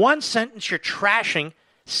 One sentence you're trashing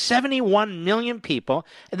 71 million people,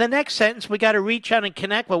 and the next sentence we got to reach out and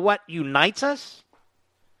connect with what unites us?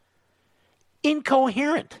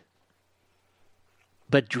 Incoherent,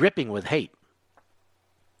 but dripping with hate.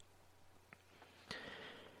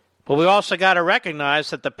 But we also got to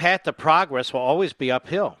recognize that the path to progress will always be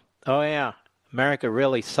uphill. Oh yeah, America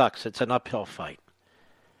really sucks. It's an uphill fight.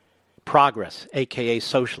 Progress, a.k.a.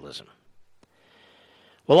 socialism.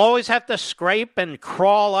 We'll always have to scrape and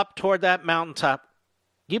crawl up toward that mountaintop.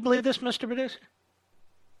 Do you believe this, Mr. Producer?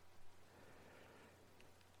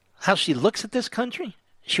 How she looks at this country?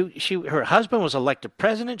 Her husband was elected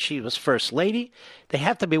president. She was first lady. They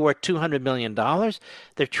have to be worth $200 million.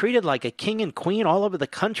 They're treated like a king and queen all over the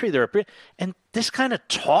country. And this kind of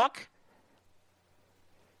talk?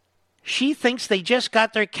 She thinks they just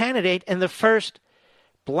got their candidate and the first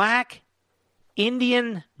black,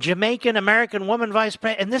 Indian, Jamaican, American woman vice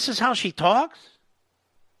president. And this is how she talks?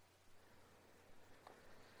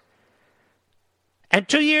 And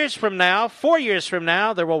 2 years from now, 4 years from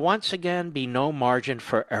now, there will once again be no margin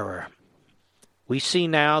for error. We see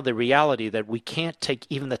now the reality that we can't take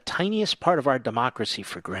even the tiniest part of our democracy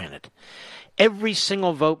for granted. Every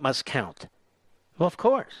single vote must count. Well, of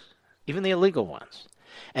course, even the illegal ones.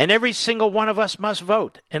 And every single one of us must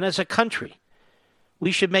vote. And as a country,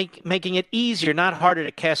 we should making it easier, not harder,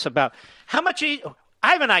 to cast a ballot. I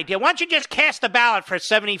have an idea. Why don't you just cast a ballot for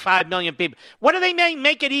 75 million people? What do they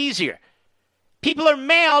make it easier? People are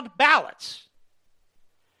mailed ballots.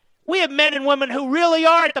 We have men and women who really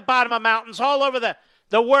are at the bottom of mountains all over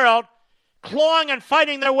the world, clawing and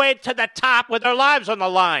fighting their way to the top with their lives on the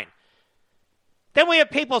line. Then we have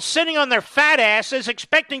people sitting on their fat asses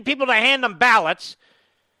expecting people to hand them ballots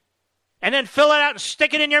and then fill it out and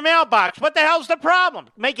stick it in your mailbox. What the hell's the problem?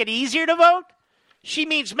 Make it easier to vote? She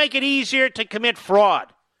means make it easier to commit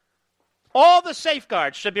fraud. All the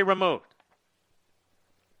safeguards should be removed.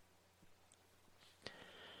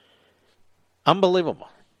 Unbelievable.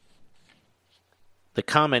 The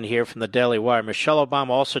comment here from the Daily Wire. Michelle Obama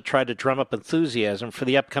also tried to drum up enthusiasm for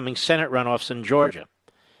the upcoming Senate runoffs in Georgia.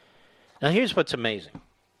 Now here's what's amazing.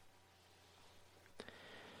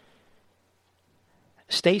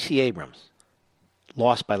 Stacey Abrams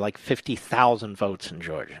lost by like 50,000 votes in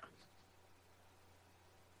Georgia.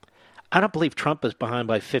 I don't believe Trump is behind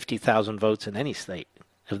by 50,000 votes in any state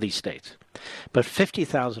of these states. But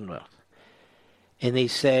 50,000 votes. And they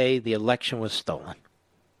say the election was stolen.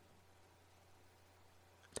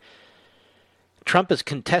 Trump is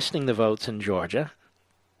contesting the votes in Georgia.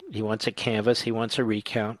 He wants a canvass. He wants a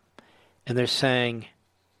recount. And they're saying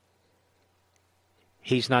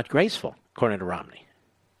he's not graceful, according to Romney.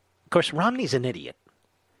 Of course, Romney's an idiot.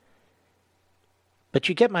 But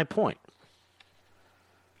you get my point.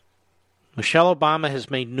 Michelle Obama has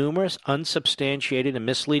made numerous unsubstantiated and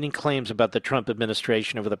misleading claims about the Trump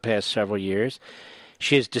administration over the past several years.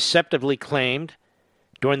 She has deceptively claimed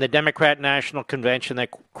during the Democrat National Convention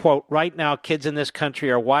that, quote, right now kids in this country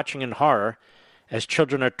are watching in horror as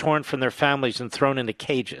children are torn from their families and thrown into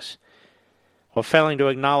cages, while failing to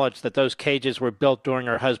acknowledge that those cages were built during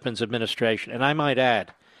her husband's administration. And I might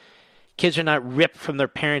add, kids are not ripped from their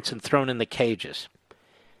parents and thrown in the cages.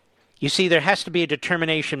 You see, there has to be a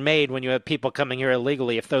determination made when you have people coming here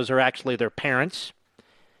illegally if those are actually their parents,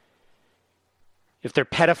 if they're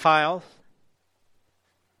pedophiles,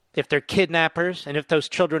 if they're kidnappers, and if those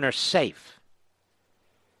children are safe.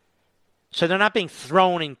 So they're not being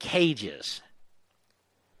thrown in cages.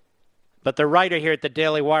 But the writer here at the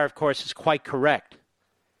Daily Wire, of course, is quite correct.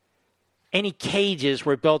 Any cages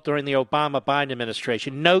were built during the Obama-Biden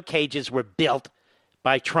administration. No cages were built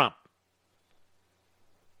by Trump.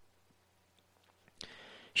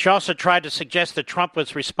 She also tried to suggest that Trump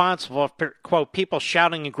was responsible for, quote, people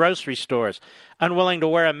shouting in grocery stores, unwilling to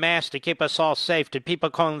wear a mask to keep us all safe, to people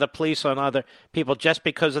calling the police on other people just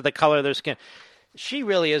because of the color of their skin. She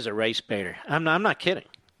really is a race baiter. I'm not kidding.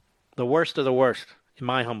 The worst of the worst, in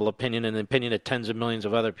my humble opinion, and the opinion of tens of millions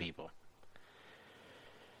of other people.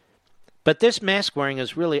 But this mask wearing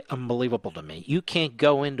is really unbelievable to me. You can't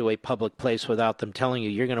go into a public place without them telling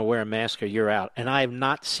you you're going to wear a mask or you're out. And I have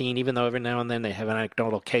not seen, even though every now and then they have an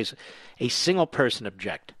anecdotal case, a single person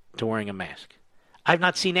object to wearing a mask. I've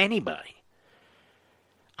not seen anybody.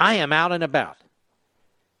 I am out and about.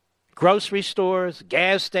 Grocery stores,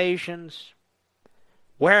 gas stations,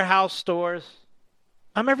 warehouse stores.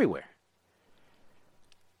 I'm everywhere.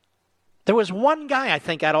 There was one guy, I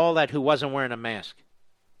think, out of all that who wasn't wearing a mask.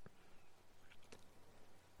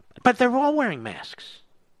 But they're all wearing masks.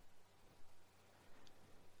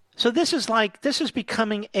 So this is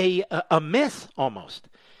becoming a myth almost.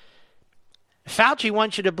 Fauci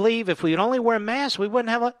wants you to believe if we would only wear masks, we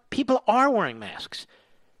wouldn't have people are wearing masks.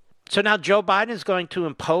 So now Joe Biden is going to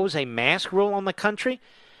impose a mask rule on the country.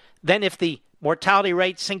 Then if the mortality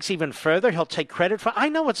rate sinks even further, he'll take credit for. I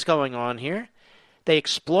know what's going on here. They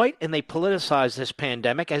exploit and they politicize this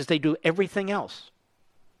pandemic as they do everything else.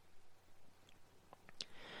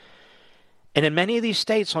 And in many of these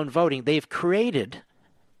states on voting, they've created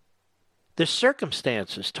the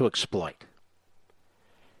circumstances to exploit,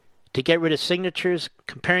 to get rid of signatures,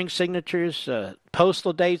 comparing signatures,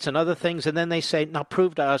 postal dates, and other things. And then they say, now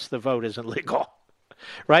prove to us the vote isn't legal.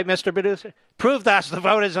 Right, Mr. Producer? Prove to us the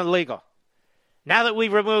vote isn't legal. Now that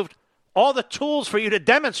we've removed all the tools for you to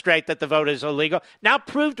demonstrate that the vote is illegal, now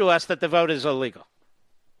prove to us that the vote is illegal.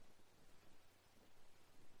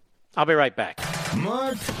 I'll be right back.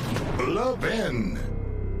 Mark Levin.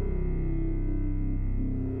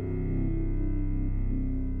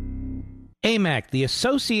 AMAC, the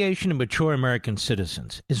Association of Mature American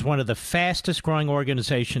Citizens, is one of the fastest growing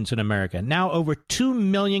organizations in America. Now over 2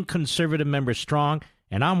 million conservative members strong,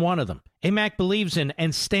 and I'm one of them. AMAC believes in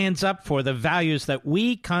and stands up for the values that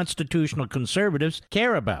we constitutional conservatives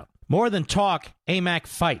care about. More than talk, AMAC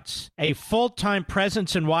fights. A full-time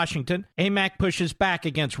presence in Washington, AMAC pushes back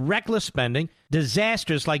against reckless spending,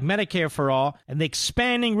 disasters like Medicare for All, and the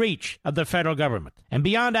expanding reach of the federal government. And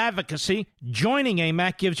beyond advocacy, joining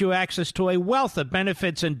AMAC gives you access to a wealth of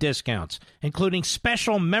benefits and discounts, including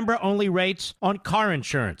special member-only rates on car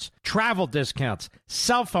insurance, travel discounts,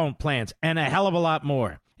 cell phone plans, and a hell of a lot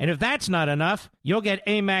more. And if that's not enough, you'll get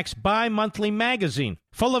AMAC's bi-monthly magazine,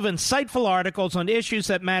 full of insightful articles on issues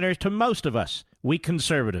that matter to most of us, we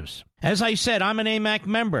conservatives. As I said, I'm an AMAC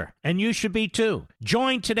member, and you should be too.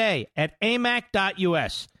 Join today at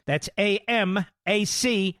amac.us. That's AMAC.us.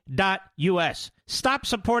 Stop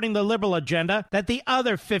supporting the liberal agenda that the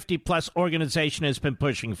other 50-plus organization has been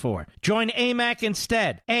pushing for. Join AMAC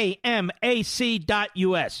instead. AMAC.us.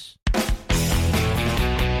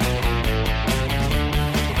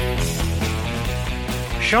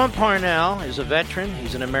 Sean Parnell is a veteran.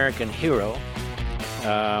 He's an American hero,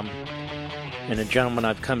 and a gentleman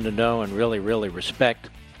I've come to know and really, really respect.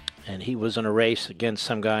 And he was in a race against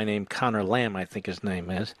some guy named Connor Lamb, I think his name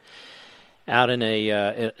is, out in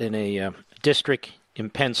a district in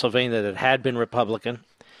Pennsylvania that had been Republican,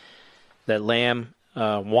 that Lamb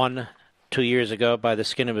won 2 years ago by the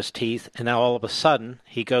skin of his teeth. And now all of a sudden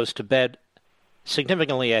he goes to bed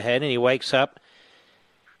significantly ahead, and he wakes up,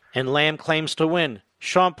 and Lamb claims to win.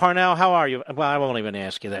 Sean Parnell, how are you? Well, I won't even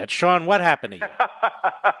ask you that. Sean, what happened to you?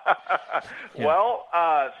 Yeah. Well,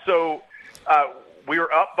 we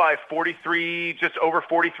were up by 43, just over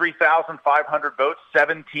 43,500 votes,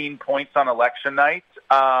 17 points on election night.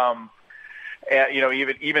 And,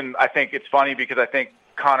 even I think it's funny because I think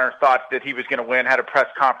Connor thought that he was going to win, had a press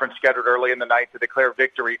conference scheduled early in the night to declare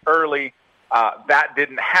victory early. That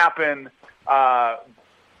didn't happen.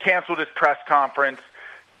 Canceled his press conference,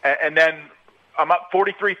 and then I'm up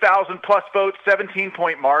 43,000 plus votes,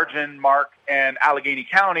 17-point margin, Mark, and Allegheny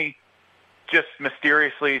County just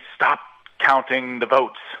mysteriously stopped counting the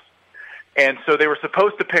votes. And so they were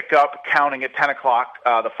supposed to pick up counting at 10 o'clock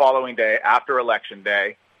the following day after Election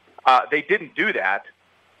Day. They didn't do that,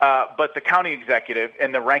 but the county executive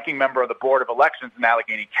and the ranking member of the Board of Elections in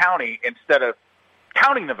Allegheny County, instead of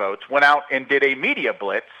counting the votes, went out and did a media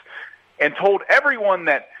blitz and told everyone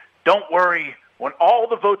that, don't worry, when all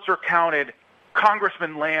the votes are counted,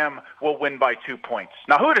 Congressman Lamb will win by 2 points.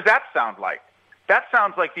 Now, who does that sound like? That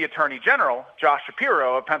sounds like the Attorney General, Josh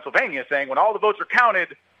Shapiro of Pennsylvania, saying when all the votes are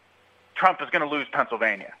counted, Trump is going to lose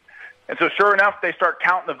Pennsylvania. And so sure enough, they start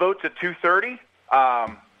counting the votes at 2:30,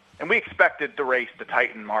 and we expected the race to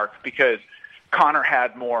tighten, Mark, because Connor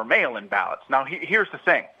had more mail-in ballots. Now, here's the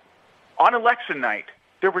thing. On election night,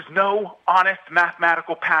 there was no honest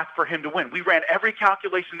mathematical path for him to win. We ran every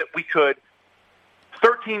calculation that we could.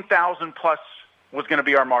 13,000 plus was going to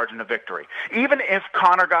be our margin of victory. Even if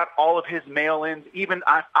Connor got all of his mail-ins, even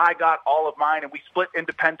if I got all of mine, and we split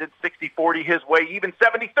independents 60-40 his way, even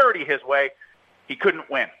 70-30 his way, he couldn't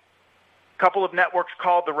win. A couple of networks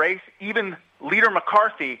called the race. Even Leader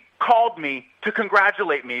McCarthy called me to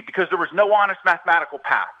congratulate me because there was no honest mathematical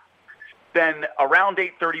path. Then around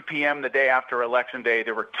 8:30 p.m. the day after Election Day,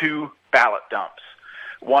 there were 2 ballot dumps,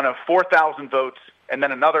 one of 4,000 votes and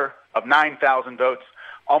then another of 9,000 votes,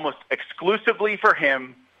 almost exclusively for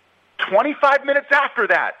him. 25 minutes after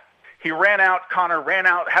that, Connor ran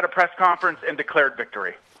out, had a press conference, and declared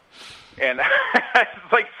victory. And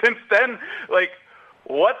it's like, since then, like,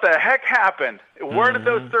 what the heck happened? Where did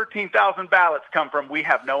those 13,000 ballots come from? We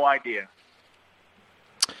have no idea.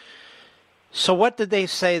 So what did they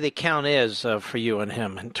say the count is for you and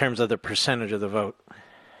him in terms of the percentage of the vote?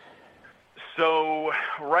 So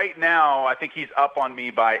right now, I think he's up on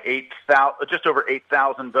me by 8,000, just over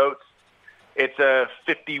 8,000 votes. It's a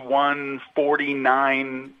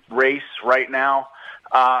 51-49 race right now,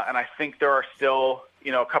 and I think there are still,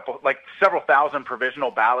 several thousand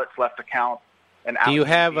provisional ballots left to count. And do you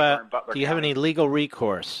have any legal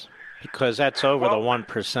recourse? Because that's over the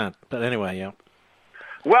 1%. But anyway, yeah.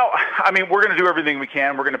 Well, I mean, we're going to do everything we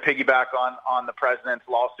can. We're going to piggyback on the president's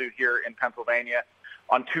lawsuit here in Pennsylvania.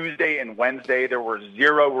 On Tuesday and Wednesday, there were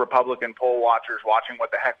 0 Republican poll watchers watching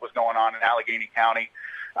what the heck was going on in Allegheny County.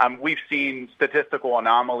 We've seen statistical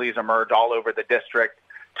anomalies emerge all over the district,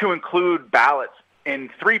 to include ballots in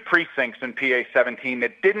 3 precincts in PA 17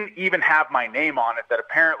 that didn't even have my name on it, that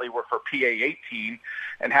apparently were for PA 18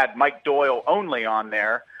 and had Mike Doyle only on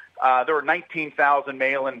there. There were 19,000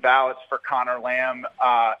 mail-in ballots for Connor Lamb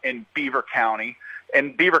in Beaver County.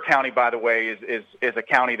 And Beaver County, by the way, is a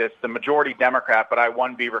county that's the majority Democrat, but I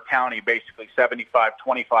won Beaver County basically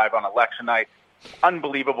 75-25 on election night.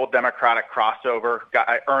 Unbelievable Democratic crossover.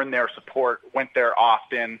 I earned their support, went there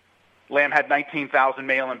often. Lamb had 19,000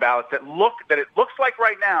 mail-in ballots that it looks like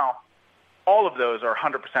right now, all of those are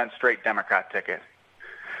 100% straight Democrat ticket.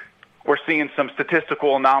 We're seeing some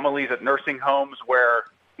statistical anomalies at nursing homes where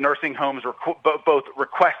nursing homes both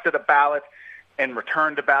requested a ballot and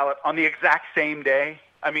returned a ballot on the exact same day.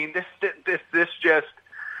 I mean, this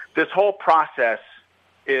whole process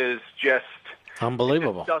is just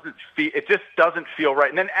unbelievable. It just doesn't feel right.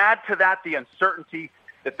 And then add to that the uncertainty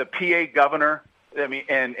that the PA governor, and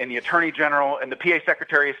the Attorney General and the PA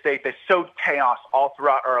Secretary of State, they sowed chaos all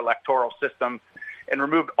throughout our electoral system and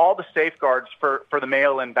removed all the safeguards for the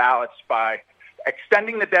mail-in ballots by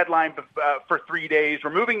extending the deadline for 3 days,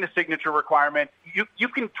 removing the signature requirement. You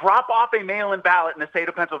can drop off a mail-in ballot in the state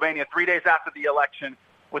of Pennsylvania 3 days after the election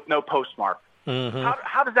with no postmark. Mm-hmm.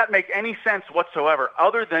 How does that make any sense whatsoever,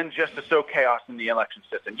 other than just to sow chaos in the election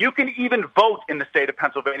system? You can even vote in the state of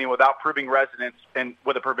Pennsylvania without proving residence and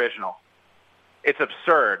with a provisional. It's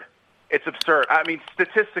absurd. It's absurd. I mean,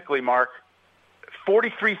 statistically, Mark,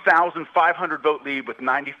 43,500 vote lead with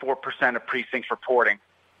 94% of precincts reporting.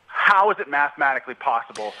 How is it mathematically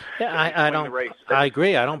possible? Yeah, I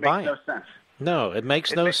agree. I don't buy it. It makes no sense. No, it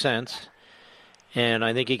makes no sense. And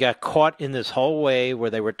I think he got caught in this whole way where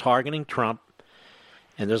they were targeting Trump.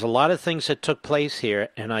 And there's a lot of things that took place here,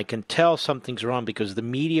 and I can tell something's wrong because the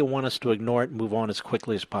media want us to ignore it and move on as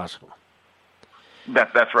quickly as possible.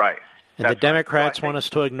 That's right. And the Democrats want us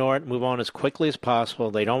to ignore it and move on as quickly as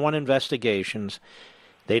possible. They don't want investigations.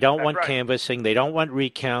 They don't want canvassing. They don't want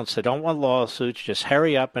recounts. They don't want lawsuits. Just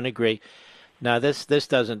hurry up and agree. Now,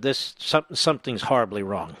 something's horribly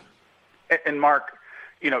wrong. And Mark,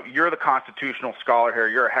 you're the constitutional scholar here.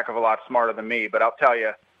 You're a heck of a lot smarter than me. But I'll tell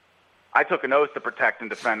you, I took an oath to protect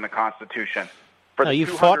and defend the Constitution. You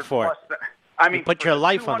fought for it. You put your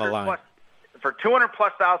life on the line. For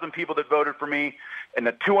 200-plus thousand people that voted for me and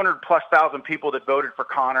the 200-plus thousand people that voted for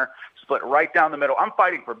Connor, split right down the middle. I'm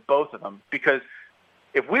fighting for both of them because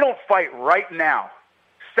if we don't fight right now,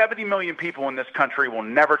 70 million people in this country will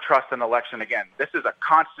never trust an election again. This is a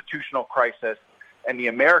constitutional crisis, and the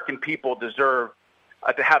American people deserve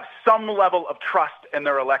to have some level of trust in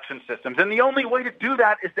their election systems. And the only way to do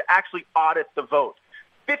that is to actually audit the vote.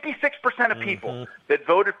 56% of people that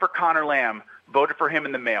voted for Connor Lamb voted for him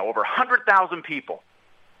in the mail, over 100,000 people.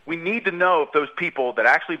 We need to know if those people that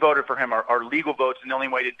actually voted for him are legal votes, and the only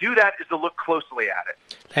way to do that is to look closely at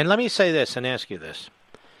it. And let me say this and ask you this.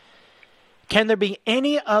 Can there be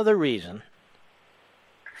any other reason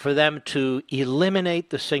for them to eliminate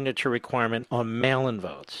the signature requirement on mail-in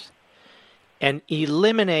votes and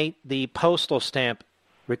eliminate the postal stamp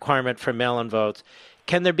requirement for mail-in votes?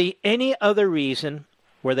 Can there be any other reason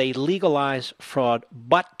where they legalize fraud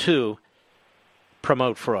but to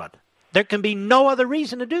promote fraud? There can be no other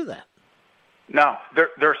reason to do that. No,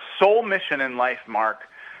 their sole mission in life, Mark,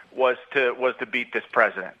 was to beat this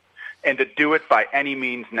president and to do it by any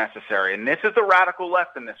means necessary. And this is the radical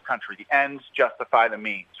left in this country. The ends justify the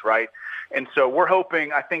means, right? And so we're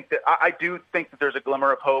hoping, I do think that there's a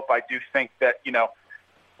glimmer of hope. I do think that,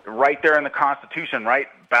 right there in the Constitution, right?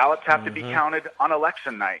 Ballots have to be counted on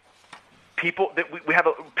election night. People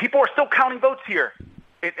are still counting votes here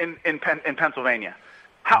in Pennsylvania.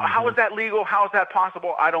 How is that legal? How is that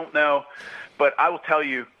possible? I don't know. But I will tell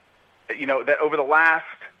you, that over the last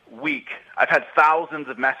week, I've had thousands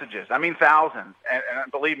of messages. I mean, thousands. And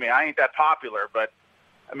believe me, I ain't that popular. But,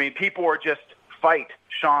 people are just fight.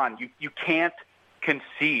 Sean, you can't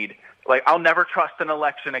concede. Like, I'll never trust an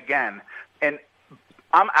election again. And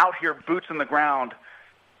I'm out here, boots on the ground.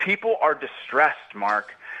 People are distressed,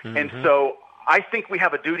 Mark. And so I think we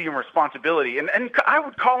have a duty and responsibility. And I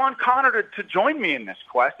would call on Connor to join me in this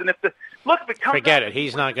quest. And if it comes forget it.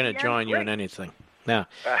 He's not going to join you in anything. No.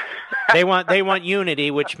 They want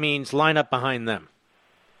unity, which means line up behind them.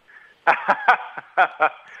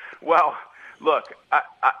 Well, look,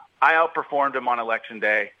 I outperformed him on Election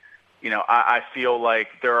Day. I feel like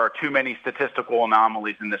there are too many statistical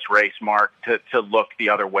anomalies in this race, Mark, to look the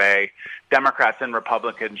other way. Democrats and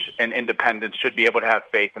Republicans and independents should be able to have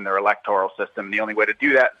faith in their electoral system. The only way to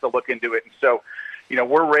do that is to look into it. And so,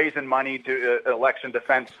 we're raising money to Election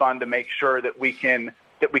Defense Fund to make sure that we can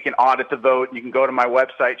audit the vote. You can go to my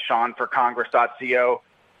website, seanforcongress.co.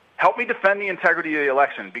 Help me defend the integrity of the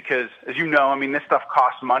election because, as you know, this stuff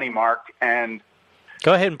costs money, Mark. And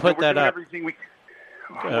go ahead and put that up.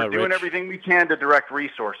 We're doing everything we can to direct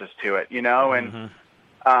resources to it, and I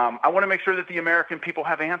want to make sure that the American people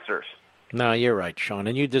have answers. No, you're right, Sean,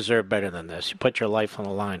 and you deserve better than this. You put your life on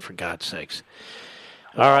the line, for God's sakes.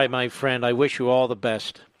 All right, my friend, I wish you all the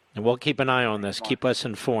best, and we'll keep an eye on this. Keep us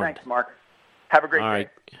informed. Thanks, Mark. Have a great day. All right,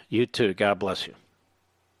 you too. God bless you.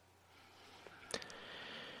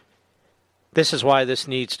 This is why this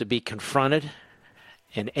needs to be confronted.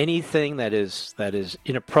 And anything that is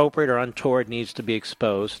inappropriate or untoward needs to be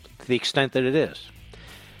exposed to the extent that it is.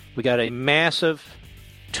 We got a massive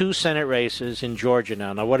 2 Senate races in Georgia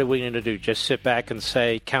now. Now, what are we going to do? Just sit back and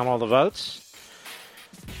say, count all the votes?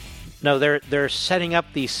 No, they're setting up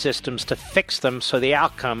these systems to fix them so the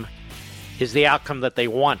outcome is the outcome that they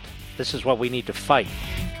want. This is what we need to fight.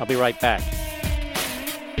 I'll be right back.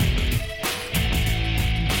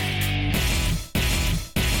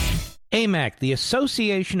 AMAC, the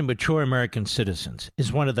Association of Mature American Citizens,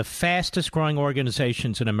 is one of the fastest-growing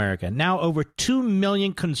organizations in America, now over 2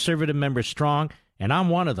 million conservative members strong, and I'm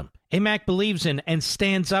one of them. AMAC believes in and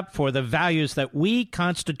stands up for the values that we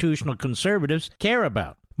constitutional conservatives care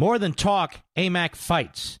about. More than talk, AMAC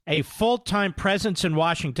fights. A full-time presence in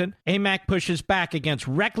Washington, AMAC pushes back against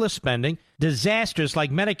reckless spending, disasters like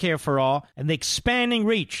Medicare for All, and the expanding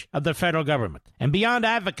reach of the federal government. And beyond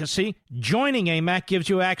advocacy, joining AMAC gives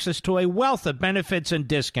you access to a wealth of benefits and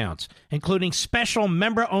discounts, including special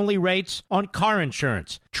member-only rates on car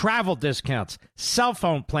insurance, travel discounts, cell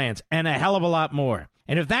phone plans, and a hell of a lot more.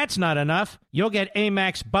 And if that's not enough, you'll get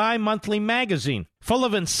AMAC's bi-monthly magazine, full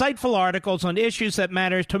of insightful articles on issues that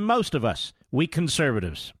matter to most of us, we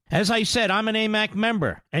conservatives. As I said, I'm an AMAC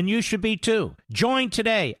member, and you should be too. Join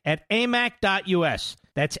today at amac.us.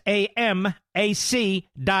 That's AMAC.us.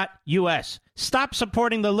 Stop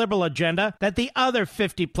supporting the liberal agenda that the other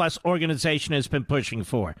 50-plus organization has been pushing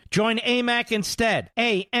for. Join AMAC instead.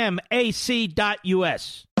 AMAC.us.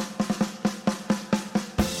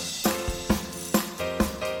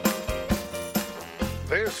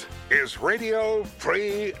 This is Radio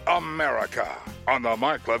Free America on the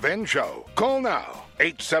Mark Levin Show. Call now,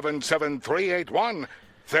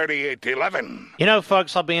 877-381-3811. You know,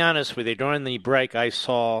 folks, I'll be honest with you. During the break, I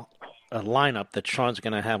saw a lineup that Sean's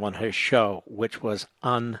going to have on his show, which was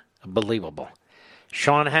unbelievable.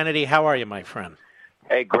 Sean Hannity, how are you, my friend?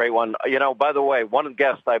 Hey, great one. By the way, one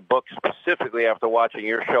guest I booked specifically after watching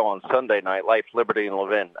your show on Sunday night, Life, Liberty, and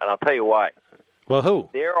Levin, and I'll tell you why. Well, who?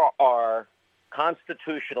 There are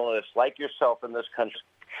constitutionalists like yourself in this country,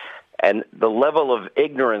 and the level of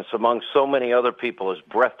ignorance among so many other people is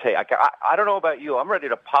breathtaking. I don't know about you. I'm ready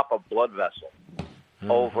to pop a blood vessel.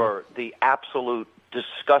 over the absolute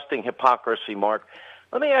disgusting hypocrisy, Mark.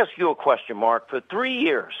 Let me ask you a question, Mark. For 3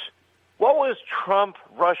 years, what was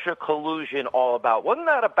Trump-Russia collusion all about? Wasn't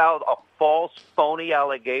that about a false, phony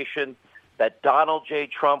allegation that Donald J.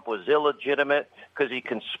 Trump was illegitimate because he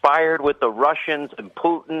conspired with the Russians and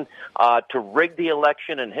Putin to rig the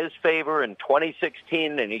election in his favor in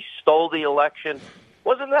 2016, and he stole the election?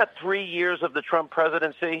 Wasn't that 3 years of the Trump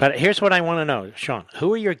presidency? But here's what I want to know, Sean.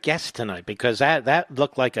 Who are your guests tonight? Because that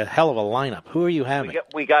looked like a hell of a lineup. Who are you having?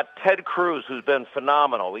 We got Ted Cruz, who's been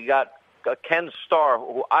phenomenal. We got Ken Starr,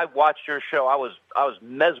 who I watched your show. I was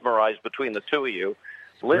mesmerized between the two of you.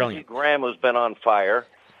 Lindsey Graham, who's been on fire.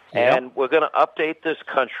 Yep. And we're going to update this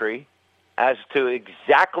country as to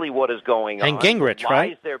exactly what is going on. And Gingrich, lies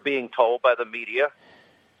right? They're being told by the media.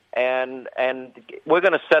 And we're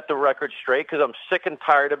going to set the record straight because I'm sick and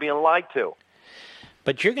tired of being lied to.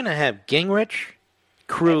 But you're going to have Gingrich,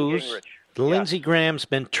 Cruz, Lindsey Graham's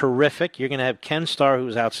been terrific. You're going to have Ken Starr,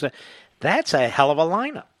 who's outstanding. That's a hell of a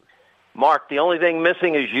lineup. Mark, the only thing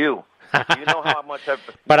missing is you. You know how much I've...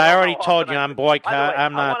 But I already told you I'm boycott.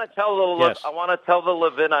 I'm not... I want to tell the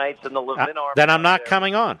Levinites and the Levin army... Then I'm not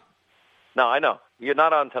coming on. No, I know. You're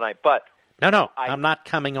not on tonight, but... No, I'm not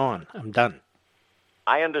coming on. I'm done.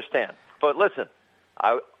 I understand. But listen,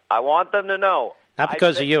 I want them to know... Not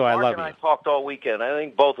because of you, I love you. Mark and I talked all weekend. I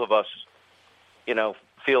think both of us,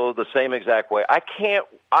 feel the same exact way. I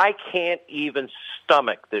can't even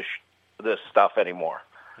stomach this stuff anymore.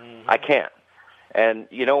 Mm-hmm. I can't. And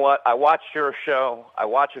you know what? I watch your show. I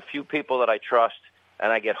watch a few people that I trust,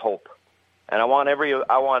 and I get hope. And I want every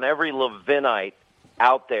Levinite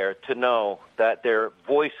out there to know that their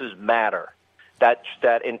voices matter, that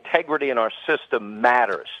integrity in our system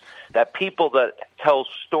matters, that people that tell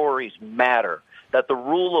stories matter, that the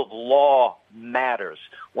rule of law matters.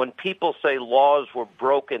 When people say laws were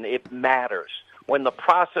broken, it matters. When the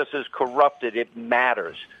process is corrupted, it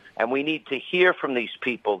matters. And we need to hear from these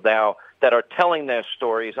people now that are telling their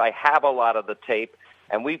stories. I have a lot of the tape,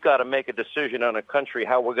 and we've got to make a decision on a country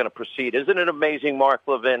how we're going to proceed. Isn't it amazing, Mark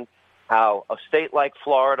Levin, how a state like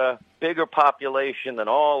Florida, bigger population than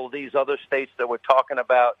all of these other states that we're talking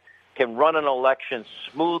about, can run an election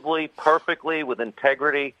smoothly, perfectly, with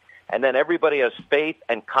integrity, and then everybody has faith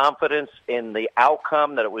and confidence in the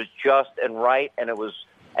outcome, that it was just and right, and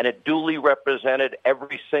it duly represented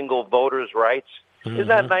every single voter's rights? Mm-hmm. Isn't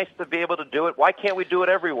that nice to be able to do it? Why can't we do it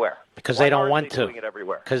everywhere? Because they don't want to.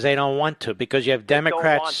 Because they don't want to. Because you have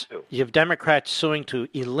Democrats. You have Democrats suing to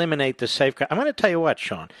eliminate the safeguard. I'm going to tell you what,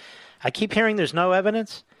 Sean. I keep hearing there's no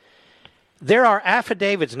evidence. There are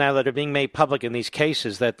affidavits now that are being made public in these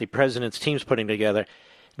cases that the president's team's putting together.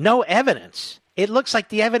 No evidence. It looks like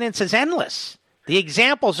the evidence is endless. The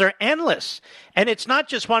examples are endless. And it's not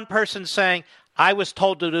just one person saying, I was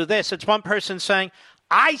told to do this. It's one person saying,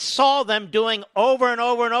 I saw them doing over and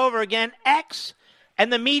over and over again X,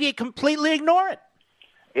 and the media completely ignore it.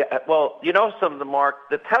 Yeah, well, something, Mark,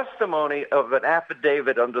 the testimony of an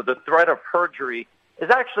affidavit under the threat of perjury is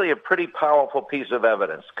actually a pretty powerful piece of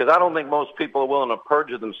evidence, because I don't think most people are willing to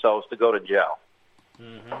perjure themselves to go to jail.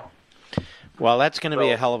 Mm-hmm. Well, that's going to be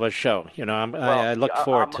a hell of a show. I look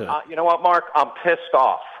forward to it. You know what, Mark? I'm pissed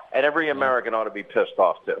off, and every American ought to be pissed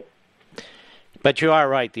off, too. But you are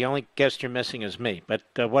right. The only guest you're missing is me. But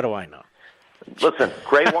what do I know? Listen,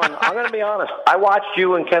 great one. I'm going to be honest. I watched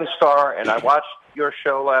you and Ken Starr, and I watched your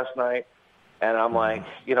show last night, and I'm like,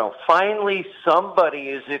 finally somebody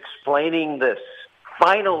is explaining this.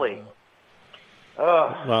 Finally.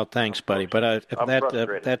 Well, thanks, buddy. But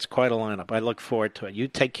that's quite a lineup. I look forward to it. You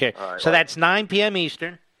take care. Right, so that's 9 p.m.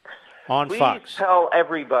 Eastern on Fox. Please tell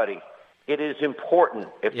everybody it is important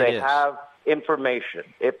if they have information,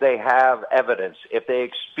 if they have evidence, if they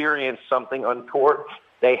experience something untoward,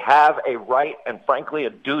 they have a right and, frankly, a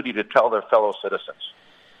duty to tell their fellow citizens.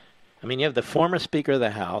 I mean, you have the former Speaker of the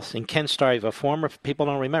House, and Ken Starr, you have a former, people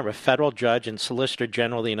don't remember, federal judge and Solicitor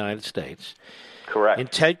General of the United States. Correct. In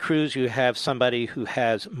Ted Cruz, you have somebody who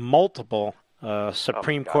has multiple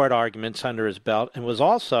Supreme Court arguments under his belt and was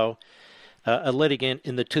also a litigant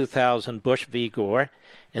in the 2000 Bush v. Gore.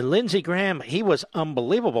 And Lindsey Graham, he was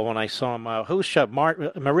unbelievable when I saw him. Whose show?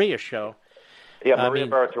 Maria's show. Yeah, Maria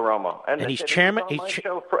Bartiromo. And he's chairman.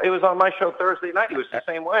 It was on my show Thursday night. He was the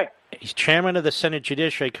same way. He's chairman of the Senate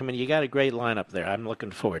Judiciary Committee. You got a great lineup there. I'm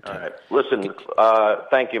looking forward to it. Listen,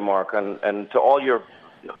 thank you, Mark. And to all your...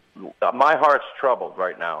 my heart's troubled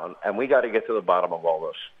right now, and we got to get to the bottom of all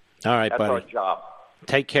this. All right, buddy. That's our job.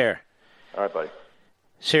 Take care. All right, buddy.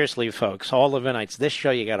 Seriously, folks, all Levinites, this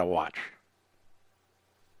show you got to watch.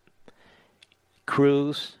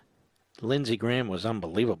 Cruz, Lindsey Graham was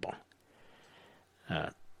unbelievable.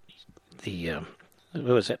 What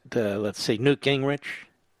was it? Let's see, Newt Gingrich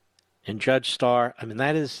and Judge Starr. I mean,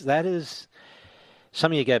 that is.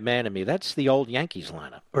 Some of you get mad at me. That's the old Yankees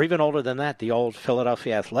lineup, or even older than that, the old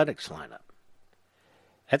Philadelphia Athletics lineup.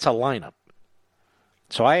 That's a lineup.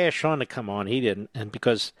 So I asked Sean to come on. He didn't, and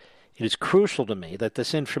because it is crucial to me that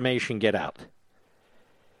this information get out,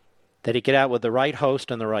 that it get out with the right host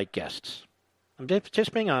and the right guests. I'm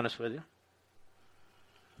just being honest with you.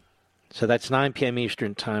 So that's 9 p.m.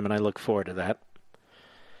 Eastern Time, and I look forward to that.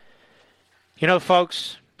 You know,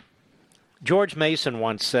 folks, George Mason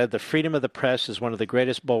once said, the freedom of the press is one of the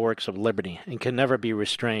greatest bulwarks of liberty and can never be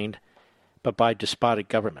restrained but by despotic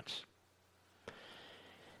governments.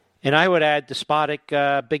 And I would add despotic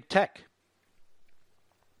big tech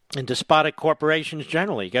and despotic corporations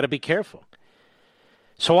generally. You got to be careful.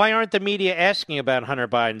 So why aren't the media asking about Hunter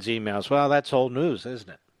Biden's emails? Well, that's old news, isn't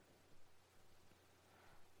it?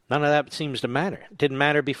 None of that seems to matter. It didn't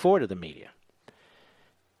matter before to the media.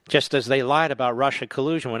 Just as they lied about Russia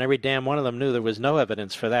collusion when every damn one of them knew there was no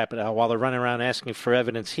evidence for that, but while they're running around asking for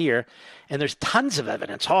evidence here, and there's tons of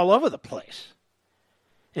evidence all over the place,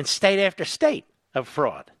 in state after state, of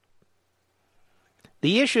fraud.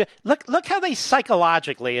 The issue, look how they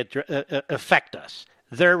psychologically affect us.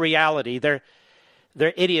 Their reality, their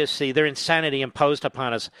idiocy, their insanity imposed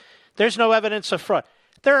upon us. There's no evidence of fraud.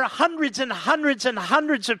 There are hundreds and hundreds and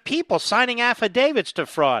hundreds of people signing affidavits to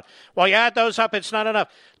fraud. Well, you add those up, it's not enough.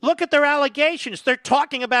 Look at their allegations. They're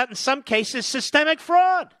talking about, in some cases, systemic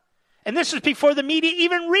fraud. And this is before the media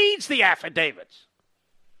even reads the affidavits.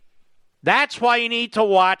 That's why you need to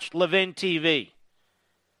watch Levin TV.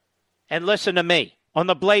 And listen to me on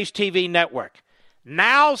the Blaze TV network.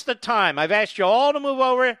 Now's the time. I've asked you all to move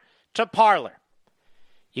over to Parler.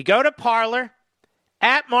 You go to Parler,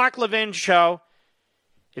 at Mark Levin Show.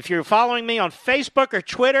 If you're following me on Facebook or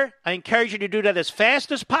Twitter, I encourage you to do that as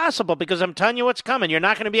fast as possible because I'm telling you what's coming. You're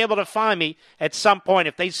not going to be able to find me at some point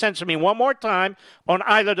if they censor me one more time on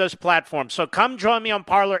either of those platforms. So come join me on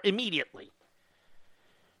Parler immediately.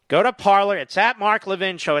 Go to Parler. It's at Mark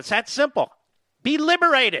Levin Show. It's that simple. Be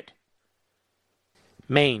liberated.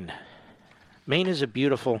 Maine. Maine is a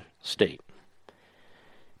beautiful state.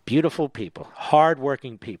 Beautiful people.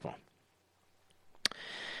 Hard-working people.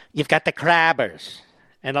 You've got the crabbers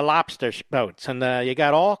and the lobster boats, and you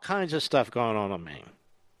got all kinds of stuff going on in Maine.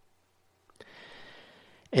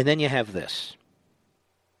 And then you have this.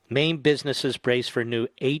 Maine businesses brace for new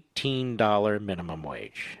 $18 minimum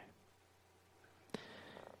wage.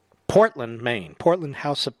 Portland, Maine. Portland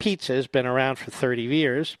House of Pizza has been around for 30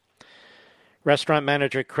 years. Restaurant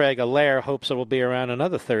manager Craig Allaire hopes it will be around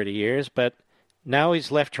another 30 years, but now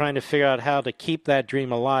he's left trying to figure out how to keep that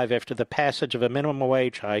dream alive after the passage of a minimum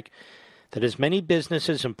wage hike that has many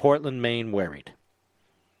businesses in Portland, Maine worried.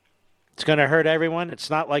 It's going to hurt everyone. It's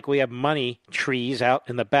not like we have money trees out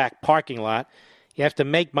in the back parking lot. You have to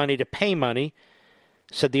make money to pay money,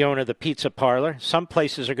 said the owner of the pizza parlor. Some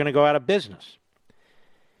places are going to go out of business.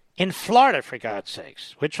 In Florida, for God's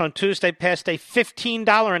sakes, which on Tuesday passed a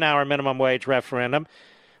 $15 an hour minimum wage referendum,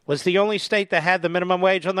 was the only state that had the minimum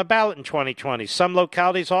wage on the ballot in 2020. Some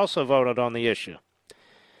localities also voted on the issue.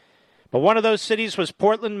 But one of those cities was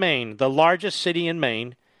Portland, Maine, the largest city in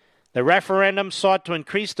Maine. The referendum sought to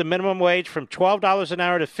increase the minimum wage from $12 an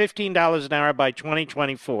hour to $15 an hour by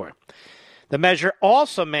 2024. The measure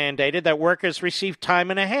also mandated that workers receive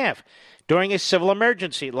time and a half during a civil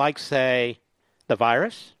emergency, like, say, the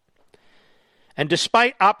virus. And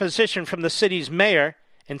despite opposition from the city's mayor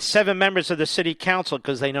and 7 members of the city council,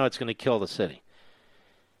 because they know it's going to kill the city,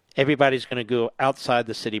 everybody's going to go outside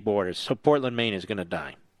the city borders. So Portland, Maine is going to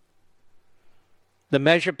die. The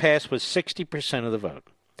measure passed with 60% of the vote.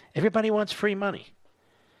 Everybody wants free money.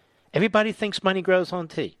 Everybody thinks money grows on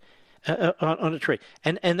a tree.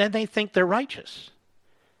 And then they think they're righteous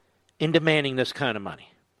in demanding this kind of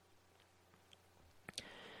money.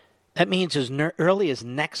 That means as early as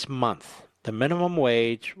next month, the minimum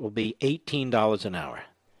wage will be $18 an hour,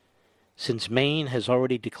 since Maine has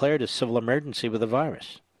already declared a civil emergency with the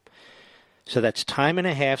virus. So that's time and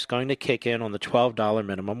a half going to kick in on the $12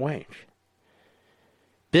 minimum wage.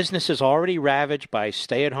 Businesses already ravaged by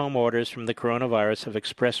stay-at-home orders from the coronavirus have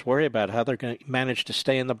expressed worry about how they're going to manage to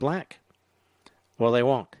stay in the black. Well, they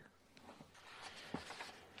won't.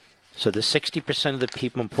 So the 60% of the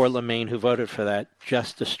people in Portland, Maine who voted for that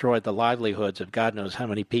just destroyed the livelihoods of God knows how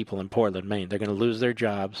many people in Portland, Maine. They're going to lose their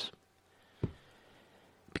jobs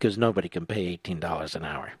because nobody can pay $18 an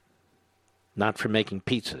hour. Not for making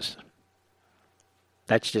pizzas.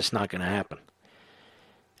 That's just not going to happen.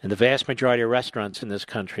 And the vast majority of restaurants in this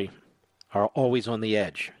country are always on the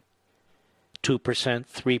edge. 2%, 3%,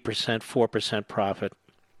 4% profit.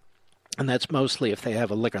 And that's mostly if they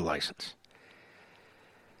have a liquor license.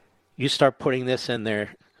 You start putting this in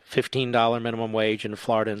their $15 minimum wage in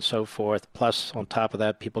Florida and so forth, plus on top of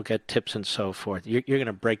that, people get tips and so forth. You're going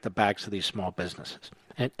to break the backs of these small businesses.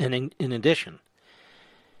 And in addition,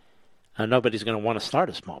 nobody's going to want to start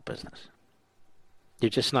a small business. You're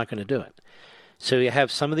just not going to do it. So you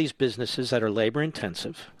have some of these businesses that are labor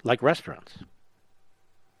intensive, like restaurants,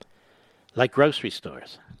 like grocery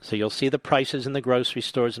stores. So you'll see the prices in the grocery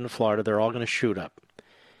stores in Florida, they're all going to shoot up.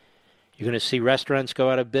 You're going to see restaurants go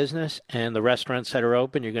out of business, and the restaurants that are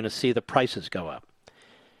open, you're going to see the prices go up.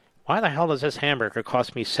 Why the hell does this hamburger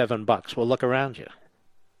cost me $7? Well, look around you.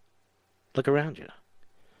 Look around you.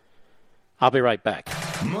 I'll be right back.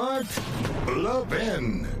 Mark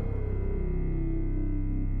Levin.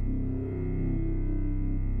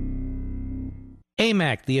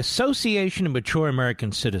 AMAC, the Association of Mature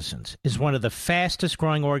American Citizens, is one of the fastest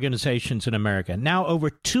growing organizations in America. Now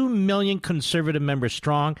over 2 million conservative members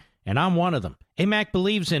strong, and I'm one of them. AMAC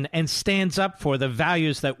believes in and stands up for the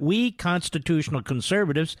values that we constitutional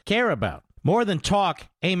conservatives care about. More than talk,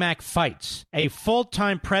 AMAC fights. A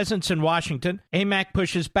full-time presence in Washington, AMAC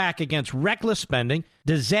pushes back against reckless spending,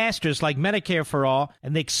 disasters like Medicare for All,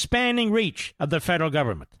 and the expanding reach of the federal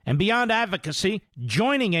government. And beyond advocacy,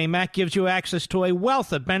 joining AMAC gives you access to a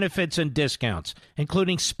wealth of benefits and discounts,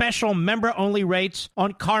 including special member-only rates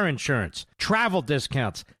on car insurance, travel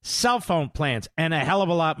discounts, cell phone plans, and a hell of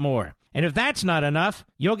a lot more. And if that's not enough,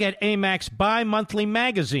 you'll get AMAC's bi-monthly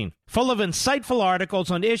magazine, full of insightful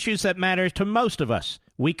articles on issues that matter to most of us,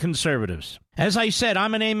 we conservatives. As I said,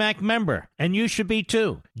 I'm an AMAC member, and you should be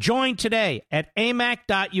too. Join today at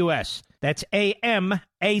amac.us. That's AMAC.us.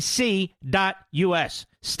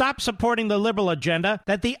 Stop supporting the liberal agenda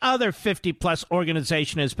that the other 50-plus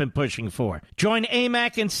organization has been pushing for. Join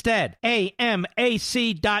AMAC instead. AMAC.us.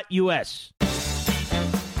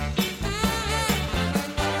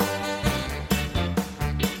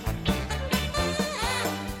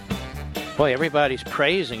 Boy, everybody's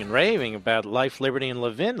praising and raving about Life, Liberty, and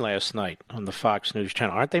Levin last night on the Fox News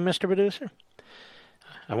Channel. Aren't they, Mr. Producer?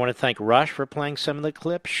 I want to thank Rush for playing some of the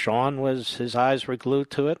clips. Sean his eyes were glued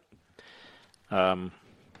to it.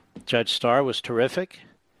 Judge Starr was terrific.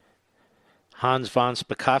 Hans von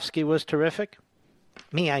Spakovsky was terrific.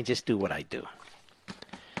 Me, I just do what I do.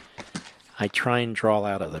 I try and draw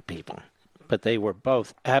out other people. But they were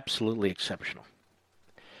both absolutely exceptional.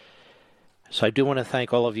 So I do want to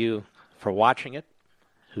thank all of you for watching it,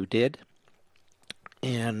 who did,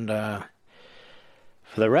 and for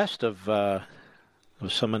the rest of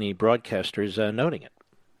so many broadcasters noting it.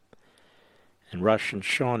 And Rush and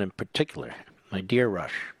Sean in particular, my dear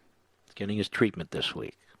Rush, getting his treatment this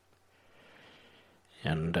week.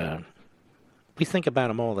 And we think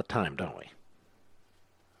about him all the time, don't we?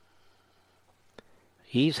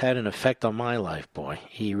 He's had an effect on my life, boy.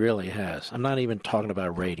 He really has. I'm not even talking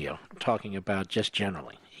about radio. I'm talking about just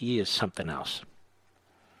generally. He is something else.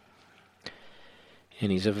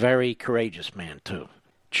 And he's a very courageous man, too.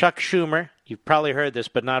 Chuck Schumer, you've probably heard this,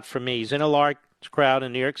 but not from me. He's in a large crowd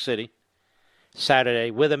in New York City Saturday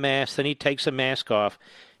with a mask. Then he takes a mask off.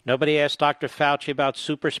 Nobody asked Dr. Fauci about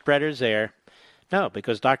super spreaders there. No,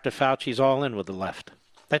 because Dr. Fauci's all in with the left.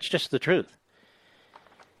 That's just the truth.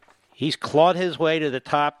 He's clawed his way to the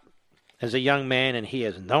top as a young man, and he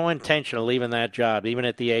has no intention of leaving that job, even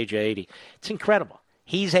at the age of 80. It's incredible.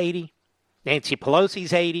 He's 80. Nancy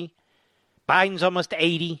Pelosi's 80. Biden's almost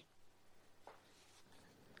 80.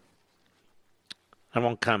 I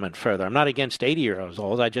won't comment further. I'm not against 80-year-olds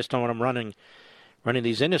old. I just don't want them running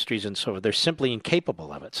these industries and so forth. They're simply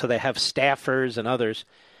incapable of it. So they have staffers and others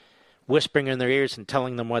whispering in their ears and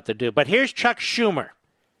telling them what to do. But here's Chuck Schumer.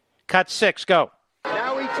 Cut 6, go.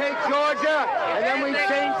 Now we take Georgia, and then we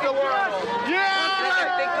change the world. Yeah!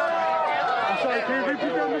 I'm sorry, can you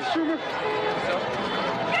repeat that, Mr. Schumer?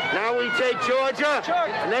 Now we take Georgia,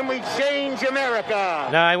 and then we change America.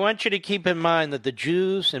 Now, I want you to keep in mind that the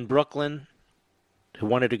Jews in Brooklyn who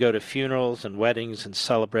wanted to go to funerals and weddings and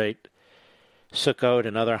celebrate Sukkot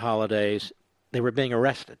and other holidays, they were being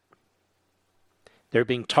arrested. They were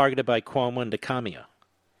being targeted by Cuomo and DeCamio.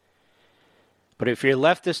 But if you're a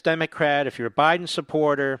leftist Democrat, if you're a Biden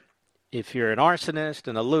supporter, if you're an arsonist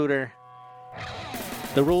and a looter,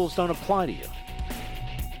 the rules don't apply to you.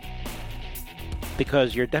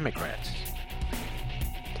 Because you're Democrats.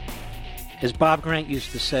 As Bob Grant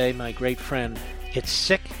used to say, my great friend, it's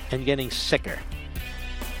sick and getting sicker.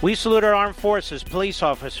 We salute our armed forces, police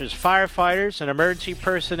officers, firefighters, and emergency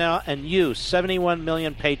personnel, and you, 71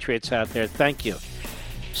 million patriots out there. Thank you.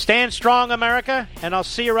 Stand strong, America, and I'll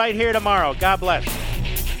see you right here tomorrow. God bless.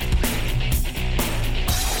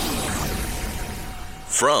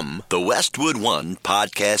 From the Westwood One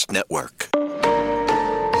Podcast Network.